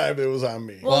 This time it was on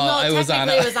me. Well, no, it was on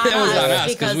technically us because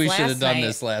because we should have last done night-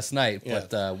 this last night, Yeah.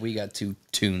 but we got too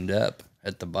tuned up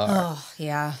at the bar. Oh,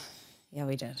 yeah. Yeah,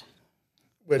 we did.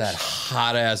 Which, That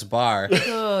hot ass bar.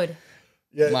 Good.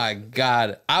 yeah, My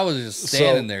God, I was just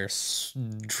standing there,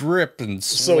 dripping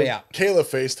so sweat. Kaela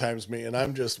FaceTimes me, and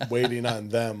I'm just waiting on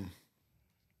them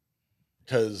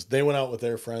because they went out with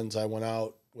their friends. I went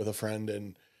out with a friend,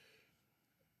 and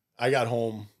I got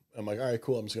home. I'm like, all right,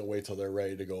 cool. I'm just gonna wait till they're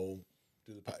ready to go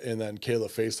do the. And then Kaela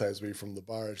FaceTimes me from the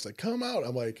bar. She's like, come out.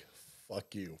 I'm like,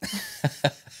 fuck you.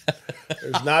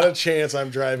 There's not a chance I'm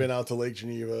driving out to Lake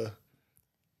Geneva.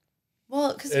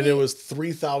 Well, because And it was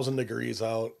 3,000 degrees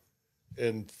out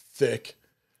and thick.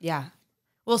 Yeah.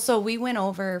 Well, so we went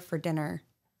over for dinner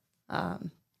to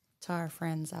our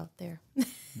friends out there.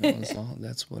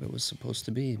 That's what it was supposed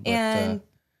to be. But, And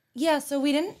yeah, so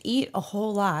we didn't eat a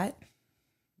whole lot.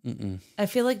 I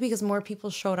feel like because more people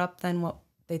showed up than what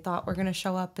they thought were going to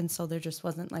show up. And so there just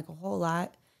wasn't like a whole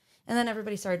lot. And then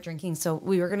everybody started drinking. So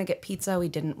we were going to get pizza. We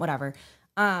didn't, whatever.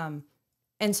 And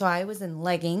so I was in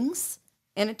leggings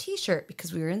and a t-shirt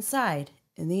because we were inside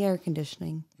in the air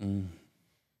conditioning.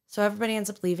 So everybody ends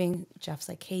up leaving. Jeff's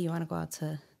like, hey, you want to go out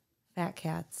to Fat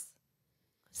Cats?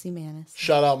 See Manis.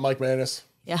 Shout out Mike Manis.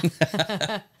 Yeah.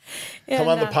 Come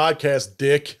on the podcast,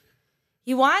 dick.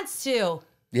 He wants to.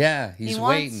 yeah, he's He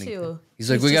waiting. wants to. He's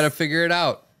like, He's we got to just- figure it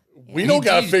out. We don't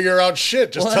got to figure out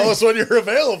shit. Just tell us when you're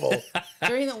available.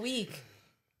 During the week.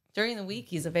 During the week,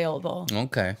 he's available. I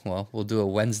Okay, well, we'll do a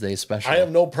Wednesday special. I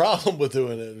have no problem with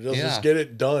doing it. Just, Yeah. just get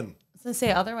it done. was going to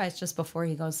say otherwise just before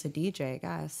he goes to DJ, I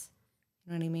guess.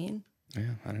 You know what I mean? Yeah,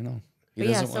 I don't know. He But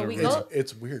yeah, doesn't so wanna we really- go-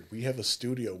 It's weird. We have a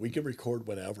studio. We can record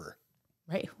whenever.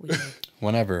 Right.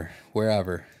 Whenever,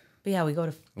 wherever. But yeah, we go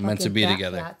to We're meant to fucking be Fat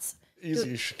together. Cats.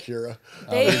 Easy, Shakira.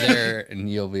 I'll be there and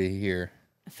you'll be here,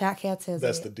 Fat Cats has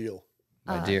That's a the deal.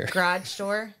 my dear. garage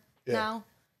store Yeah. now.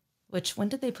 Which, when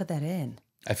did they put that in?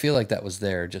 I feel like that was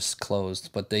there, just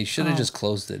closed, but they should have just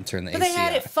closed it and turned the But AC they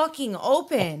had it on. fucking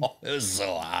open. It was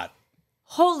so hot.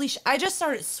 Holy shit. I just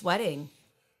started sweating.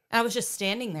 I was just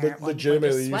standing there. At one point, just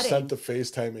Legitimately, you sweating. sent the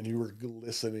FaceTime and you were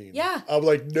glistening. Yeah. I'm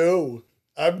like, no,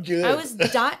 I'm good.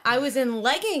 I was in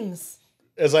leggings.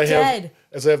 as I dead.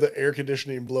 have the air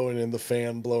conditioning blowing and the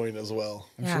fan blowing as well.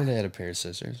 I'm Yeah. sure they had a pair of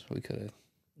scissors. We could have.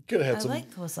 Could have I had some.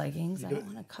 like those leggings. I don't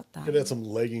want to cut them. Could have had some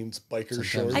leggings, biker Sometimes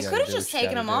shorts. I you could gotta have do just what you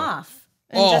taken them gotta do. off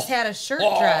and just had a shirt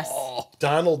dress.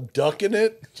 Donald Duck in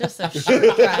it. Just a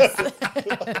shirt dress.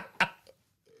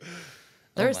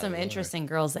 There were some interesting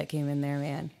girls that came in there,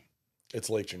 man. It's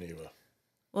Lake Geneva.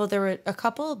 Well, there were a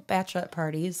couple bachelorette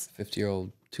parties.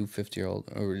 50-year-old, two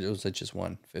 50-year-old, or was it just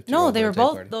one 50? No, they were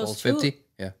both those Both two. 50?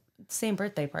 Yeah. Same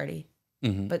birthday party,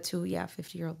 Mhm. but two,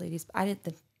 50-year-old ladies. I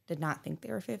did not think they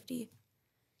were 50.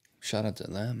 Shout out to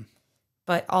them.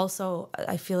 But also,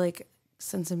 I feel like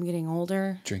since I'm getting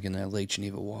older, Drinking that Lake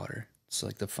Geneva water. It's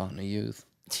like the fountain of youth.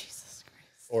 Jesus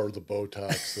Christ, Or the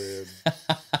Botox and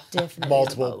definitely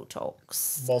Multiple.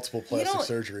 Botox. multiple plastic know-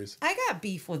 surgeries. I got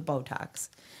beef with Botox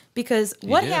because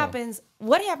what do? happens?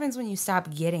 What happens when you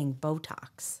stop getting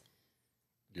Botox?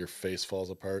 Your face falls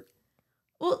apart.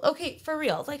 Well, okay, for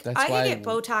real. Like That's I why- can get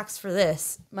Botox for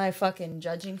this, my fucking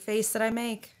judging face that I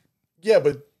make. Yeah,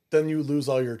 but then you lose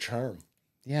all your charm.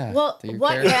 Yeah. Well, that your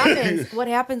what character- happens? What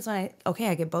happens when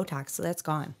I get Botox? So that's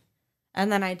gone,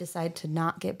 and then I decide to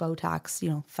not get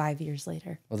Botox. 5 years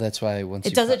later, Well, that's why once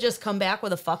it doesn't just come back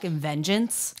with a fucking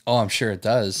vengeance. Oh, I'm sure it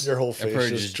does. Your whole I've face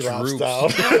heard it just drops droops. down.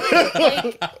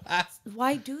 Like,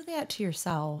 why do that to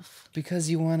yourself?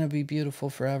 Because you want to be beautiful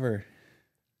forever.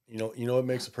 You know what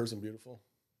makes a person beautiful?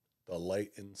 The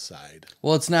light inside.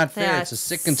 Well, it's not fair. It's a That's-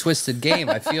 sick and twisted game.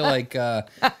 I feel like,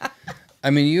 I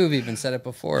mean, you have even said it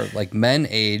before. Like men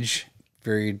age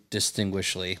very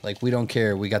distinguishedly. Like, we don't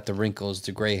care. We got the wrinkles,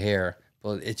 the gray hair,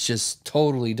 but it's just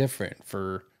totally different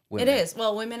for women. It is.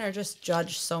 Well, women are just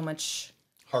judged so much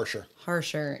harsher.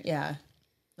 Yeah.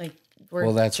 Like, we're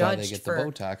Well, that's why they judged get the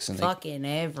for Botox and fucking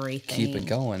everything. keep it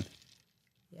going.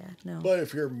 Yeah, no. But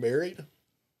if you're married,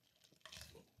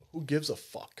 who gives a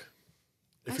fuck?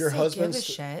 If I your still give husband, a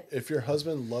shit. if your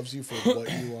husband loves you for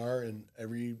what you are and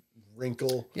every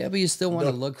wrinkle, Yeah, but you still want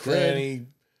to look good. cranny,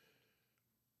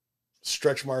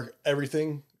 stretch mark,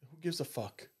 everything. Who gives a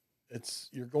fuck?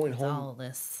 You're going home. All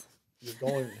this. You're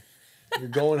going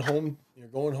home. You're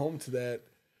going home to that.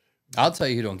 I'll tell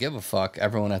you who don't give a fuck.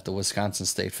 Everyone at the Wisconsin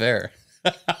State Fair.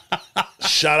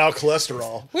 Shout out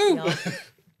cholesterol. Yup.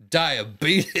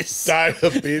 Diabetes. That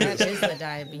Diabetes. is the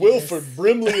diabetes. Wilford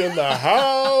Brimley in the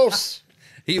house.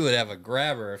 He would have a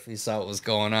grabber if he saw what was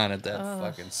going on at that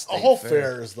fucking state All fair.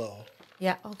 fairs, though.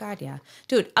 Yeah. Oh God, yeah.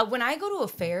 Dude, when I go to a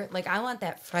fair, like I want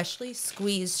that freshly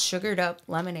squeezed, sugared up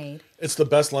lemonade, It's the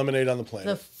best lemonade on the planet.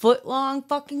 the foot long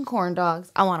fucking corn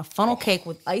dogs. I want a funnel cake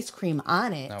with ice cream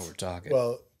on it. Now we're talking.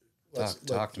 Well,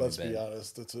 Talk to me, let's be babe.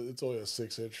 honest. It's only a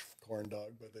 6-inch corn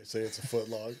dog, but they say it's a foot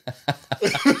long.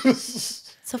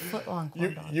 It's a foot long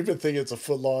corn dog. You've been thinking it's a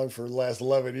foot long for the last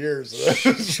 11 years.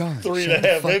 Sean,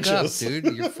 3.5 fuck inches. up,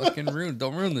 dude. You're fucking ruined.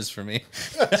 Don't ruin this for me.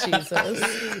 Jesus.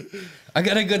 I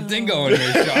got a good thing going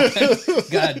here, Sean.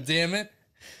 God damn it.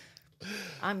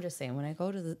 I'm just saying, when I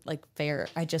go to the fair,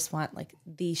 I just want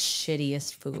the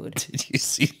shittiest food. Did you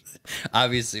see?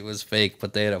 Obviously, it was fake,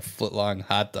 but they had a foot long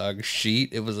hot dog sheet.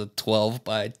 It was a 12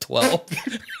 by 12.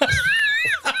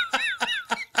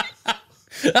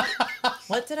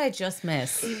 What did I just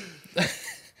miss?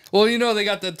 Well, you know, they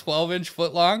got the 12-inch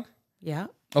foot long. Yeah.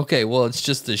 Okay, well, it's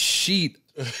just a sheet,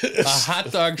 a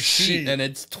hot dog sheet, and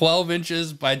it's 12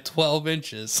 inches by 12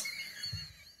 inches.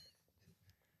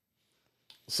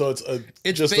 So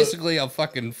It's basically a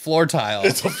fucking floor tile.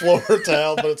 it's a floor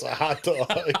tile, but it's a hot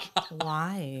dog.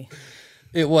 Why?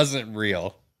 It wasn't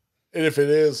real. And if it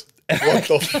is, what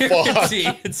the fuck? Guarantee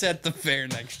it's at the fair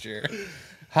next year.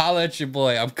 Holla at your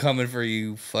boy. I'm coming for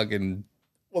you, fucking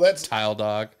Well, that's tile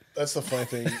dog. the funny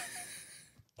thing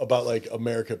about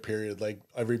America, period. Like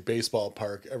every baseball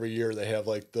park, every year they have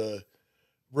the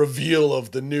reveal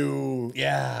of the new,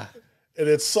 Yeah. and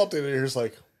it's something that you're just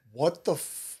like, what the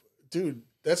dude?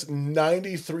 That's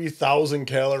 93,000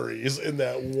 calories in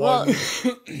that one. Well,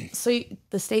 so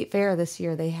the state fair this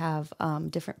year, they have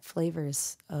different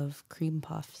flavors of cream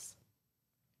puffs.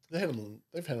 They've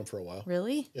had them for a while.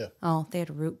 Really? Yeah. Oh, they had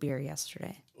root beer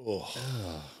yesterday. Ugh.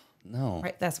 No.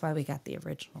 Right. That's why we got the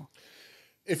original.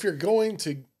 If you're going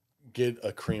to get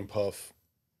a cream puff,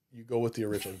 you go with the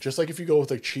original. Just like if you go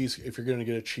with cheese, if you're going to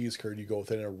get a cheese curd, you go with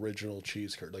an original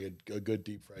cheese curd, like a good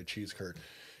deep fried cheese curd.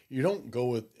 You don't go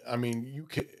with. I mean, you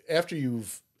can, after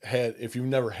you've had. If you've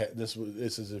never had this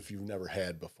is if you've never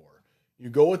had before. You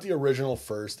go with the original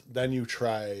first, then you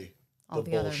try All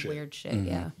the other bullshit. weird shit. Mm-hmm.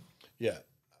 Yeah. Yeah,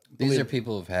 These are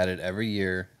people who've had it every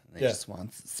year. And they Yeah. just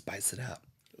want to spice it up.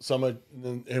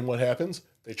 and what happens?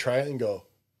 They try it and go,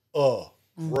 "Oh,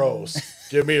 gross!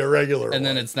 Give me a regular." And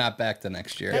then one. it's not back the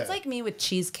next year. That's like me with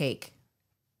cheesecake.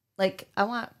 I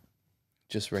want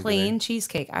Just regular. plain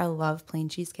cheesecake. I love plain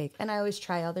cheesecake. And I always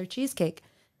try other cheesecake.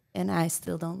 And I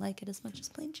still don't like it as much as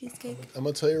plain cheesecake. I'm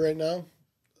gonna tell you right now,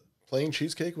 plain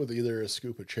cheesecake with either a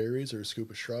scoop of cherries or a scoop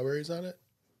of strawberries on it,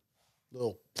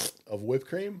 little of whipped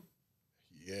cream.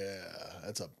 Yeah,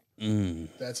 that's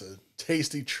a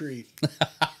tasty treat.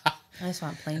 I just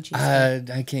want plain cheesecake.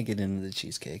 I can't get into the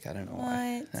cheesecake. I don't know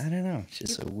why. What? I don't know. It's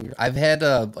just so weird. I've had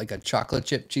a chocolate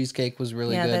chip cheesecake was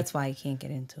really Yeah, good. that's why I can't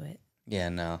get into it. Yeah,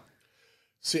 no.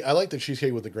 See, I like the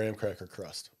cheesecake with the graham cracker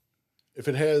crust. If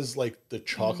it has the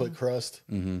chocolate crust,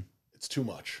 it's too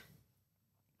much.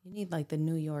 You need the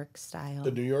New York style.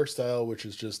 The New York style, which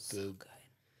is just the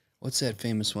What's that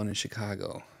famous one in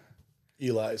Chicago?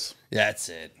 Eli's. That's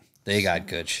it. They got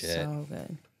good shit. So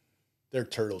good. Their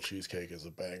turtle cheesecake is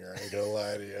a banger. I ain't gonna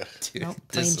lie to you. Dude, Nope,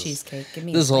 plain cheesecake. Give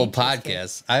me this whole plain cheesecake.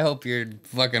 podcast. I hope you're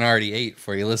fucking already ate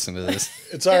before you listen to this.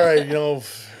 It's all right, you know.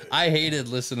 I hated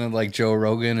listening to Joe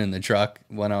Rogan in the truck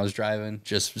when I was driving,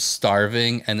 just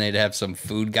starving, and they'd have some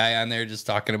food guy on there just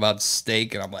talking about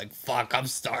steak, and I'm like, fuck, I'm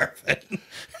starving.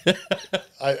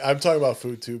 I'm talking about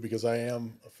food too because I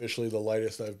am officially the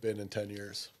lightest I've been in 10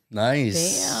 years.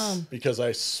 Nice. Damn. Because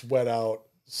I sweat out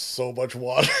so much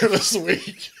water this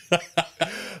week.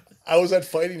 I was at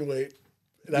fighting weight,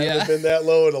 and I haven't been that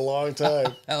low in a long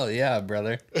time. Hell yeah,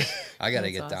 brother. I got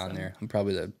to That's get down awesome. there. I'm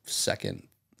probably the second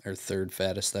or third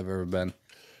fattest I've ever been.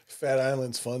 Fat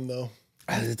Island's fun though.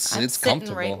 I'm It's sitting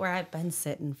comfortable. right where I've been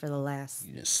sitting for the last.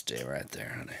 You just stay right there,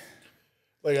 honey.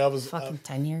 Like I was Fucking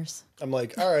 10 years. I'm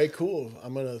like, all right, cool.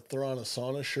 I'm gonna throw on a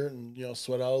sauna shirt and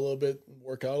sweat out a little bit,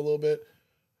 work out a little bit.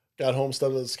 Got home,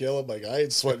 stepped on the scale. I'm like, I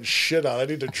ain't sweating shit out. I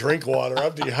need to drink water.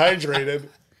 I'm dehydrated.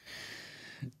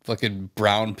 Fucking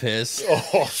brown piss.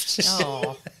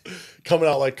 Oh, Coming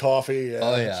out like coffee. Yeah.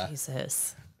 Oh yeah.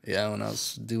 Jesus. Yeah, when I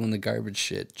was doing the garbage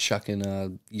shit,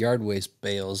 chucking yard waste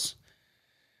bales,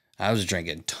 I was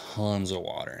drinking tons of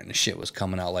water, and the shit was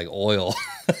coming out like oil.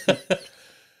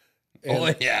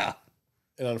 Oh yeah,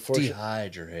 And unfortunately,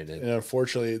 dehydrated.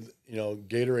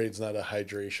 Gatorade's not a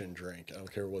hydration drink. I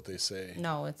don't care what they say.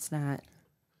 No, it's not.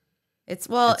 It's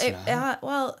not?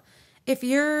 if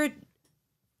you're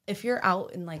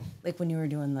out in like when you were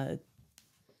doing the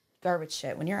garbage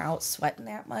shit, when you're out sweating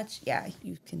that much, yeah,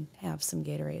 you can have some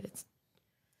Gatorade.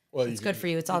 It's good for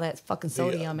you. It's all that fucking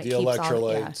sodium. The It keeps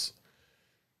electrolytes.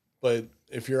 But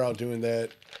if you're out doing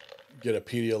that, get a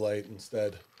Pedialyte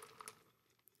instead.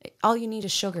 all you need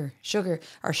is sugar,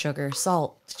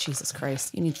 salt. Jesus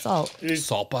Christ, you need salt.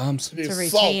 Salt bombs. To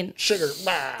retain salt, sugar.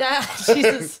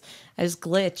 Jesus, I just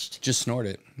glitched. Just snort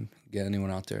it. Get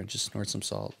anyone out there, just snort some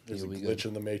salt. There's a You'll be glitch good.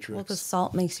 in the matrix. Well, because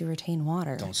salt makes you retain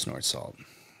water. Don't snort salt.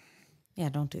 Yeah,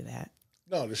 don't do that.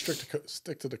 No, just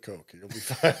stick to the Coke. You'll be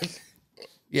fine.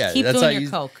 Yeah, Keep that's doing how your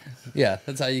Coke. Yeah,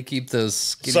 that's how you keep those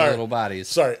skinny little bodies.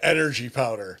 Sorry, energy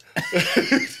powder.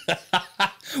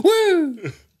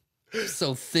 Woo!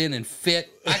 So thin and fit,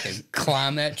 I can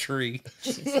climb that tree.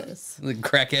 Jesus. The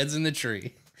crackheads in the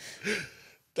tree.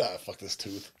 Fuck this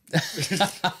tooth.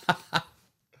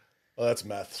 Oh, that's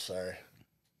meth. Sorry.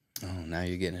 Oh, now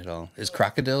you're getting it all. Is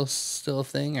crocodile still a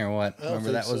thing or what? don't Remember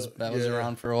think that so. was Yeah.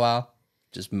 around for a while?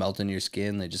 Just melting your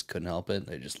skin. They just couldn't help it.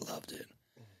 They just loved it.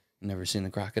 Never seen the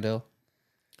crocodile?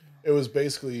 It was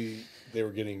basically they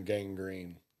were getting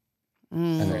gangrene.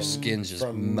 And their skin's just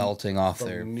melting off from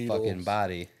their needles. fucking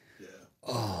body. Yeah.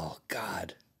 Oh,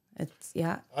 God. It's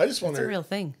I just it's wonder a real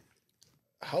thing.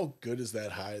 how good is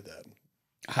that high then?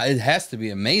 It has to be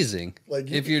amazing. Like,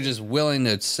 if you're just willing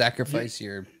to sacrifice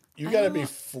your... You got to be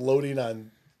floating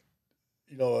on,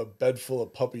 a bed full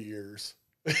of puppy ears.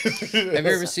 Have you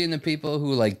ever seen the people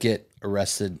who like get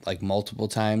arrested like multiple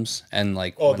times and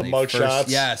like Oh, when the they mug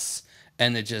shots? Yes,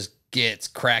 and it just gets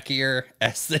crackier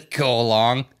as they go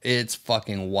along. It's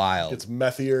fucking wild. It's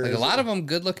methier. Like a lot of them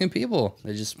good looking people.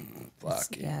 They just It's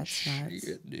fucking nuts.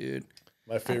 shit, dude.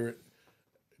 My favorite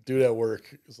dude at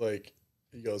work is like,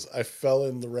 he goes, I fell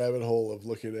in the rabbit hole of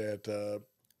looking at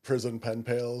prison pen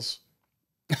pals,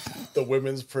 the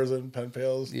women's prison pen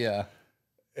pals. Yeah.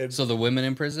 And So the women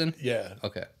in prison? yeah.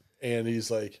 Okay. And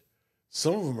he's like,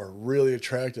 some of them are really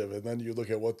attractive. And then you look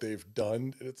at what they've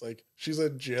done, and it's like, she's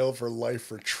in jail for life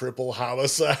for triple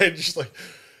homicide. She's like,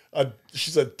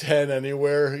 she's a 10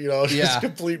 anywhere, she's Yeah.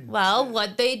 complete Well,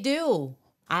 what they do?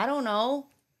 I don't know.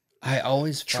 I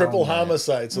always triple found that-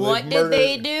 homicide. So What they've did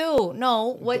they murdered- do? No,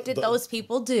 what did those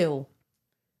people do?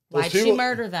 Those Why'd she people-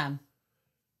 murder them?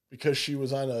 Because she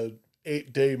was on a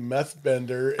 8-day meth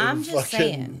bender and I'm just fucking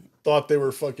saying. thought they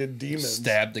were fucking demons.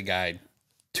 Stabbed the guy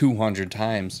 200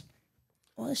 times.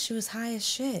 Well, she was high as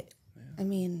shit. I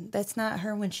mean, that's not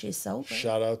her when she's sober.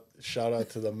 Shout out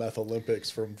to the Meth Olympics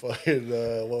from fucking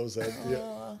what was that?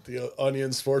 The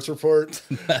Onion Sports Report.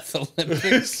 Meth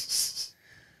Olympics.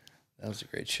 That was a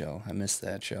great show. I missed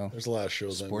that show. There's a lot of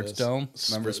shows. Sports on this.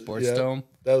 Dome? Remember Sports yeah, Dome?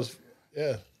 That was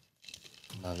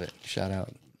Love it. Shout out.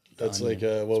 That's Onion.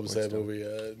 like what was Sports that Dome.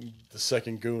 movie? The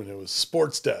Second Goon. It was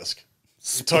Sports Desk.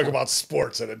 Talk about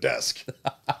sports at a desk.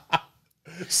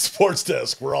 Sports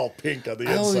desk. We're all pink on the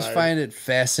I inside. always find it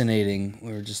fascinating.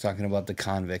 We were just talking about the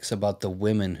convicts, about the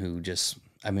women who just,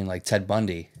 like Ted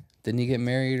Bundy. Didn't he get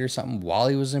married or something while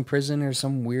he was in prison or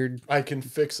some weird? I can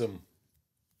fix him.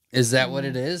 Is that what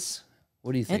it is?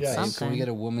 What do you think? It's Dave? Can we something. get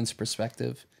a woman's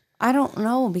perspective? I don't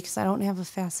know because I don't have a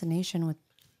fascination with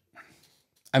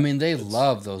They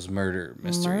love those murder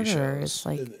mystery murder. shows. It's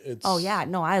like, It's oh yeah,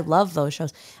 no, I love those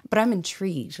shows, but I'm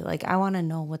intrigued. Like, I want to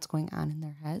know what's going on in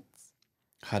their heads.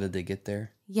 How did they get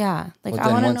there? Yeah, like But I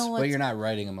then want to once, know but what's. you're not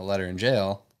writing them a letter in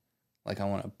jail. Like I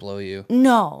want to blow you.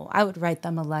 No, I would write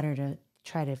them a letter to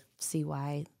try to see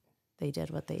why they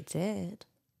did what they did,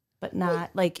 but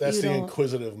not like That's you the don't.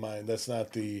 inquisitive mind. That's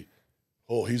not the,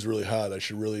 oh, he's really hot. I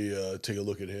should really take a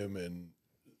look at him and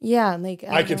Yeah, like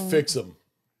I could don't- fix him.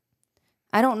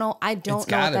 I don't know. I don't know what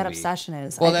gotta that be. obsession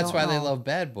is. Well, I that's don't why they know. love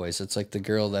Bad Boys. It's like the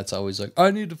girl that's always like, I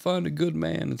need to find a good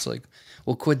man. It's like,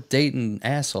 well, quit dating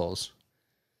assholes.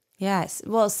 Yes.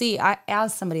 Well, see, I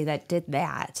as somebody that did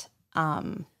that,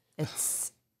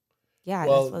 it's yeah,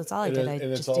 Well, that's all I and did. it- I and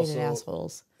it's just dated also-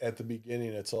 assholes. At the beginning,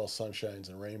 it's all sunshines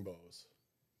and rainbows.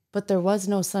 But there was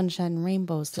no sunshine and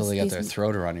rainbows. Until they got their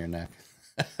throat around your neck.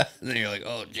 And then you're like,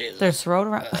 oh, Jesus. Their throat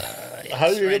around. How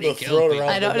do you get the throat around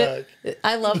I the don't. neck?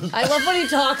 I love when he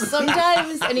talks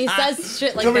sometimes, and he says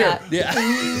shit like Come here. that.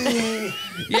 Yeah.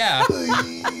 Yeah.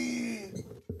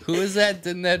 Who is that?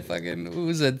 Didn't that fucking, who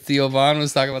was that? Theo Vaughn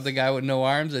was talking about the guy with no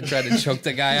arms that tried to choke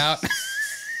the guy out.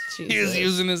 He was Jesus.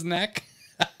 using his neck.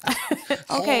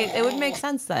 Okay, it would make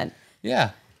sense then.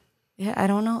 Yeah. Yeah, I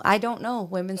don't know. I don't know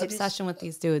women's obsession with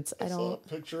these dudes. I I saw a don't.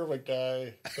 picture of a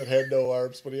guy that had no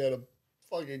arms, but he had a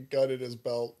fucking gun in his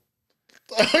belt.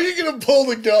 How are you gonna pull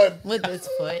the gun With his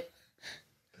foot.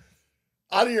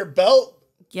 out of your belt?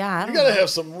 Yeah, I You don't gotta know. have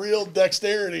some real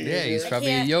dexterity. Yeah, in he's here. probably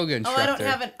a Can't- yoga Oh, instructor. I don't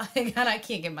have it. God, I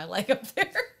can't get my leg up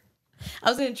there. I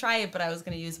was gonna try it, but I was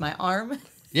gonna use my arm.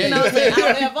 Yeah, And I was like, I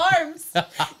don't have arms.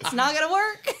 It's not gonna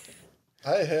work.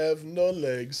 I have no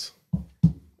legs.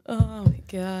 Oh my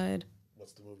god.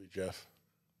 What's the movie, Jeff?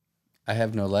 I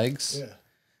have no legs. Yeah.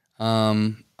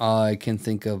 I can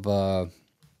think of, Don't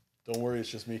worry, it's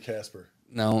just me, Casper.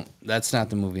 no, that's not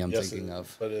the movie I'm Yes, thinking it-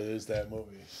 of. but it is that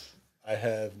movie. I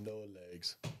have no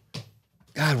legs.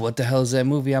 God, what the hell is that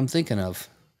movie I'm thinking of?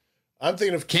 I'm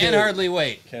thinking of Can't Kid. hardly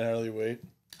wait. Can't hardly wait.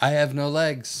 I have no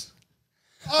legs.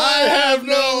 I have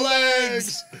no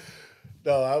legs.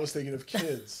 No, I was thinking of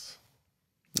Kids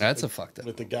That's a fucked up.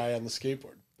 with the guy on the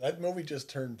skateboard. That movie just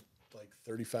turned like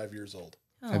 35 years old.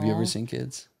 Have you ever Aw. seen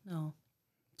Kids? No.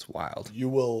 It's wild. You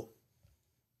will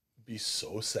be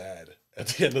so sad at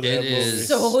the end of that It movie. is.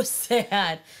 So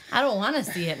sad. I don't want to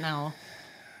see it now.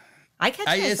 I catch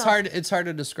myself. It's hard. It's hard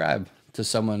to describe to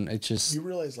someone. It's just You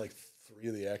realize like 4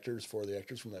 of the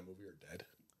actors from that movie are dead.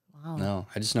 Wow. no.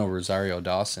 I just know Rosario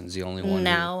Dawson's the only one.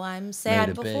 Now I'm sad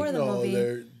it before big. the No, movie.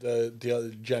 they're the other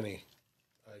Jenny.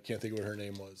 I can't think of what her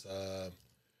name was.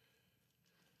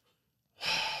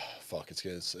 Fuck, it's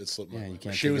slipped my Yeah, you mind.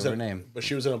 can't She think was of her in, name. but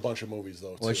she was in a bunch of movies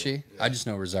though. Was too. she? Yeah. I just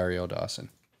know Rosario Dawson.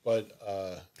 But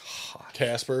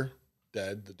Casper,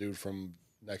 dead. The dude from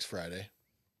Next Friday.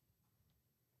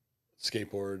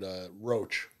 Skateboard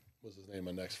Roach was his name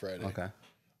on Next Friday. Okay.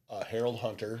 Harold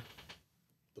Hunter,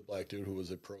 the black dude who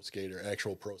was a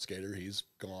actual pro skater, he's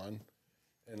gone.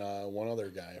 And one other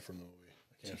guy from the movie.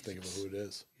 I can't think of who it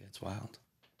is. Yeah, it's wild.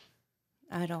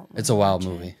 I don't. It's a wild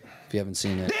watch it. movie. If you haven't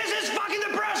seen it. This is fucking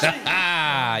depressing.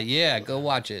 Ah, yeah. Go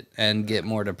watch it and get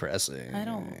more depressing. I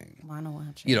don't want to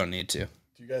watch it. You don't need to. Do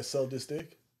you guys sell this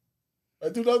dick? I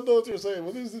do not know what you're saying.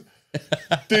 What is it?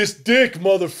 This dick,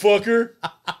 motherfucker.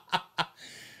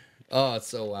 Oh, it's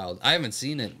so wild. I haven't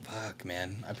seen it. Fuck,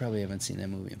 man. I probably haven't seen that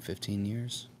movie in 15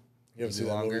 years. You haven't Maybe seen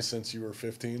that longer. movie since you were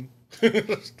 15?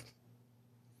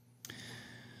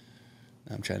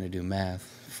 I'm trying to do math.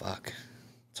 Fuck.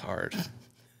 It's hard.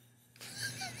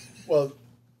 Well,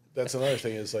 that's another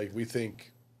thing is like we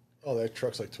think, oh, that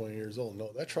truck's like 20 years old. No,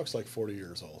 that truck's like 40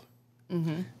 years old.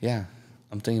 Yeah.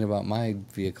 I'm thinking about my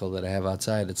vehicle that I have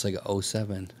outside. It's like a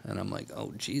 07. And I'm like,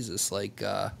 oh, Jesus. Like,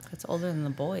 It's older than the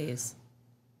boys.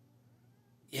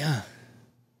 yeah.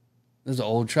 This is an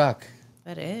old truck.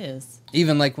 That is.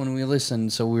 Even like when we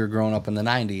listened, so we were growing up in the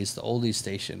 90s, the oldies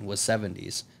station was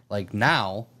 70s. Like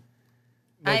now,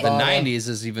 the Nirvana. 90s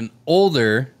is even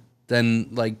older than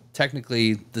like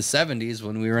technically the 70s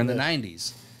when we were in the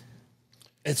 90s.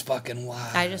 It's fucking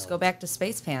wild. I just go back to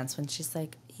Space Pants when she's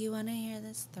like, "You want to hear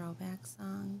this throwback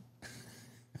song?"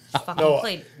 She fucking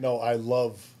played. No, I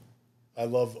love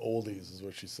oldies is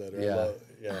what she said. Or Yeah.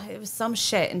 Yeah. It was some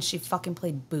shit, and she fucking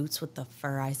played Boots with the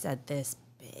Fur. I said, "This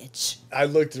bitch." I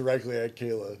looked directly at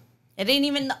Kaela. It ain't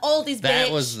even the oldies, That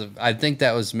bitch. was I think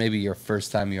that was maybe your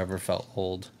first time you ever felt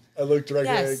old. I looked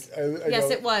directly Yes. at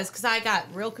Yes, it was, because I got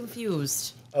real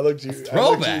confused. I looked you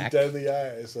Throwback? dead in the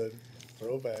eye. I said,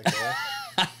 throwback, huh?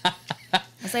 I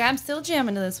was like, I'm still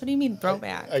jamming to this. What do you mean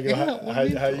throwback? I go,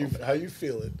 Yeah, how you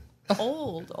feel it?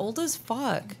 Old as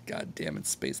fuck. God damn it,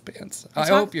 Space Pants. What's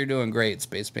I wrong? hope you're doing great,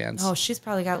 Space Pants. Oh, she's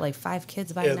probably got like 5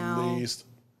 kids by At now. least.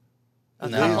 A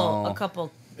No.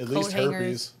 couple At coat least hangers.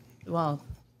 herpes. Well,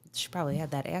 she probably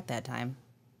had that at that time.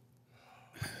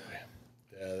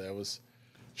 Yeah, that was.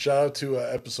 Shout out to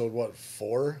episode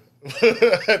 4? I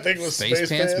think it was Space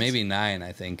Pants, maybe 9,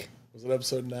 I think. Was it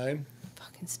episode 9?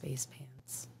 Fucking Space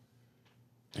Pants.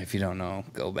 If you don't know,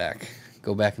 go back.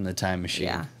 Go back in the time machine.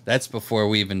 Yeah. That's before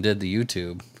we even did the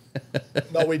YouTube.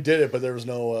 No, we did it, but there was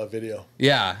no video.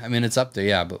 Yeah, I mean it's up there,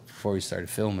 yeah, but before we started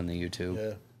filming the YouTube.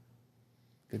 Yeah,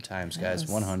 Good times, guys.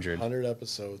 was- 100. 100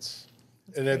 episodes,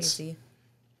 That's and crazy.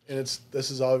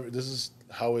 this is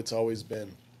how it's always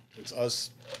been. It's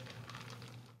us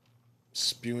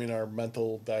spewing our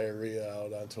mental diarrhea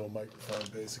out onto a microphone,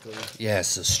 basically. Yeah,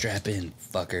 so strap in,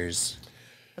 fuckers.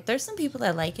 But there's some people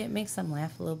that like it. Makes them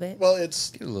laugh a little bit. Well,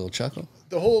 it's Get a little chuckle.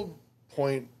 the whole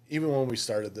point even when we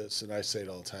started this, and I say it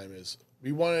all the time, is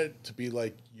we want it to be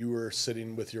like you were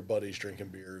sitting with your buddies drinking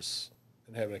beers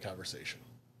and having a conversation.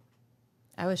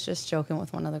 I was just joking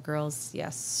with one of the girls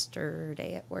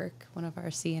yesterday at work, one of our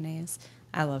CNAs.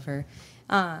 I love her.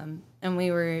 And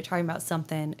we were talking about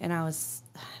something, and I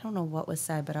don't know what was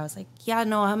said, but I was like, yeah,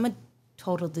 no, I'm a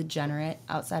total degenerate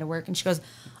outside of work. And she goes,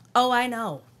 oh, I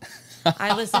know.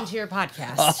 I listen to your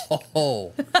podcast.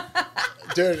 Oh,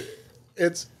 Dude,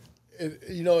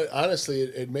 honestly,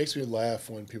 it makes me laugh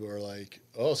when people are like,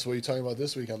 oh, so what are you talking about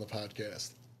this week on the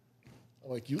podcast?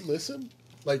 I'm like, you listen?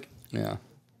 Like, yeah.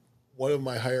 one of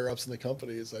my higher ups in the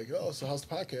company is like, oh, so how's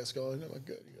the podcast going? I'm like,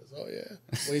 good. He goes, oh, yeah.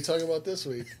 What are you talking about this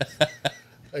week?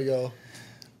 I go,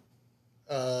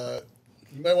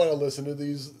 you might want to listen to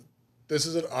these. This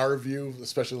isn't our view,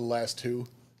 especially the last two.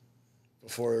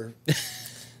 Before,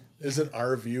 isn't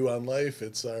our view on life.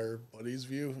 It's our buddy's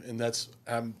view. And that's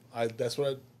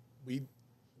what we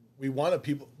want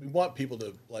people. We want people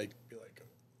to be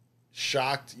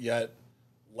shocked yet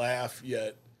laugh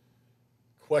yet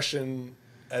question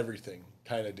everything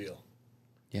kind of deal.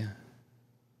 Yeah.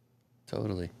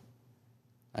 Totally.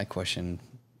 I question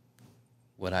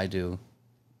what I do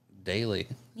daily.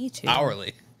 Me too.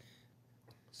 Hourly.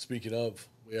 Speaking of,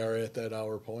 we are at that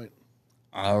hour point.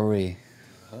 Are we?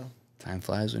 Time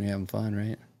flies when you're having fun,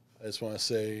 right? I just want to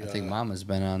say, I think Mama's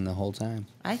been on the whole time.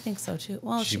 I think so too.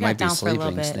 Well, She she might got be down for a little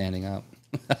sleeping, bit. standing up.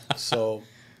 so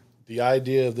the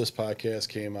idea of this podcast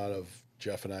came out of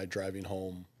Jeff and I driving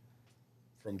home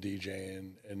from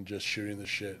DJing and just shooting the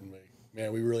shit and like,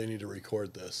 man, we really need to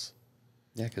record this.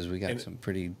 Yeah, because we got some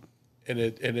pretty.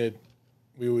 And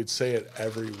we would say it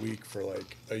every week for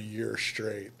like a year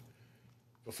straight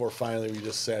before finally we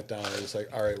just sat down and was like,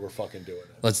 all right, we're fucking doing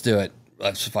it. Let's do it.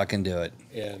 Let's fucking do it.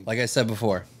 And like I said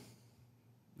before,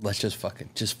 let's just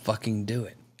fucking do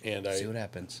it. And see what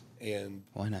happens. And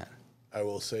why not? I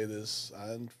will say this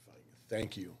on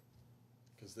thank you,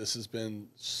 because this has been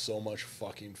so much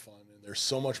fucking fun, and there's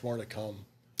so much more to come.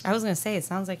 I was gonna say, it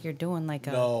sounds like you're doing like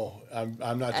a. No,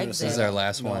 I'm not doing this. This is our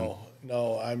last one.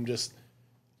 No,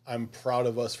 I'm proud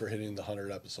of us for hitting the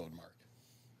 100 episode mark.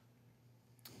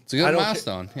 It's a good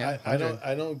milestone. Yeah,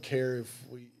 I don't care if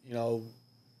we,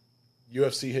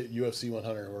 UFC hit UFC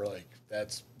 100. We're like,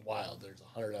 that's wild. There's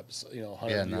 100 episodes.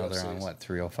 100. Yeah, now UFCs. they're on what,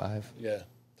 305? Yeah,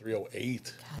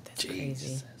 308. God, that's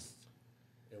crazy.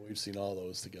 Yeah, we've seen all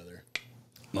those together.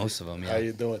 Most of them, yeah. How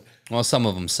you doing? Well, some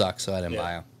of them suck, so I didn't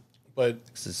buy them. But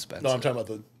it's expensive. No, I'm talking about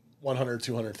the 100,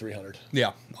 200, 300.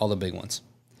 Yeah, all the big ones.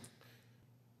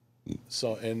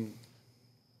 So, and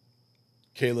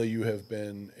Kaela, you have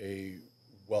been a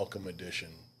welcome addition.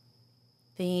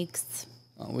 Thanks.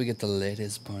 Oh, we get the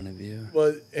latest point of view.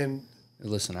 But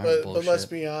listen, but let's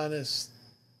be honest.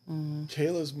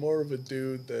 Kayla's more of a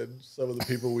dude than some of the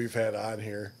people we've had on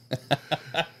here.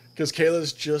 Because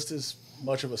Kayla's just as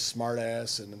much of a smart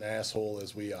ass and an asshole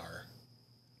as we are.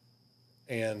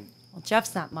 And well,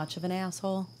 Jeff's not much of an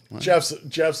asshole.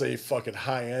 Jeff's a fucking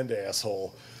high end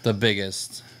asshole. The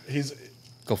biggest. He's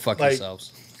go fuck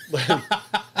yourselves.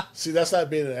 See, that's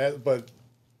not being an ass, but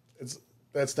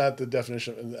that's not the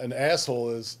definition. An asshole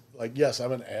is like, yes,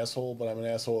 I'm an asshole, but I'm an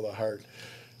asshole with a heart.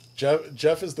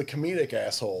 Jeff is the comedic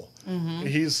asshole. Mm-hmm.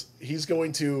 He's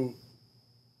going to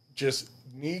just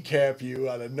kneecap you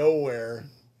out of nowhere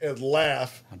and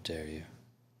laugh. How dare you?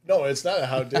 No, it's not a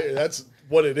how dare you. That's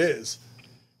what it is.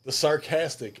 The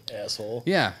sarcastic asshole.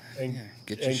 Yeah. And,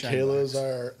 Get your Kayla's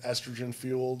our estrogen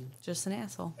fueled. Just an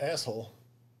asshole. Asshole.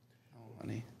 Oh,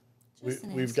 honey.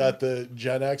 We've got the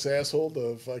Gen X asshole,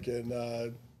 the fucking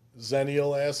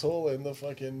Zennial asshole, and the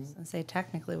fucking. I was gonna say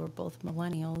technically we're both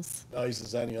millennials. No, he's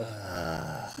a Zennial.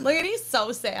 Look at he's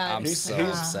so sad. I'm so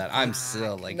upset. I'm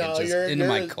still like into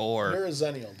my core. You're a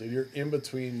Zennial, dude. You're in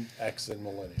between X and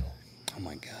millennial. Oh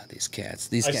my god, these cats.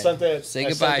 I sent that. Say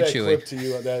goodbye, Chewy. Clip to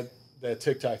you, that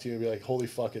TikTok to you, and be like, "Holy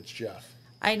fuck, it's Jeff."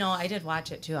 I know. I did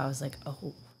watch it too. I was like,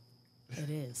 "Oh, it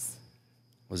is."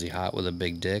 Was he hot with a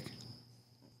big dick?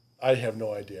 I have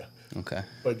no idea. Okay.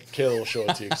 But Kaela will show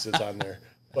it to you because it's on there.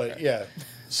 But yeah.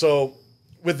 So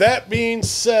with that being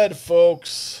said,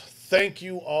 folks, thank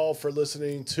you all for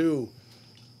listening to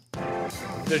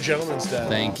The Gentleman's Den.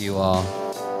 Thank you all.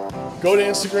 Go to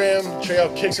Instagram, check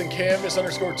out Kicks and Canvas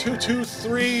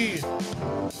 _223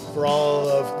 for all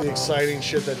of the exciting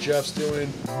shit that Jeff's doing.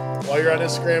 While you're on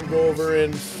Instagram, go over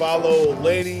and follow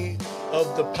Lady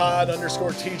of the Pod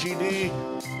 _TGD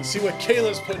and see what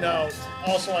Kayla's putting out.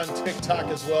 Also on TikTok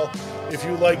as well. If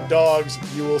you like dogs,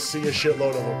 you will see a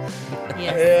shitload of them.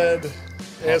 Yes.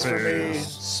 And as for me,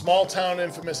 Small Town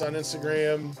Infamous on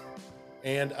Instagram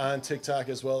and on TikTok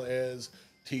as well as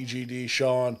TGD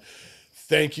Sean.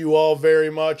 Thank you all very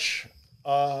much.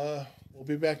 We'll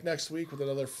be back next week with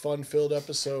another fun-filled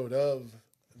episode of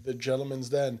The Gentleman's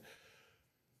Den.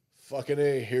 Fucking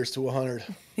A, here's to 100.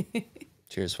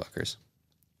 Cheers, fuckers.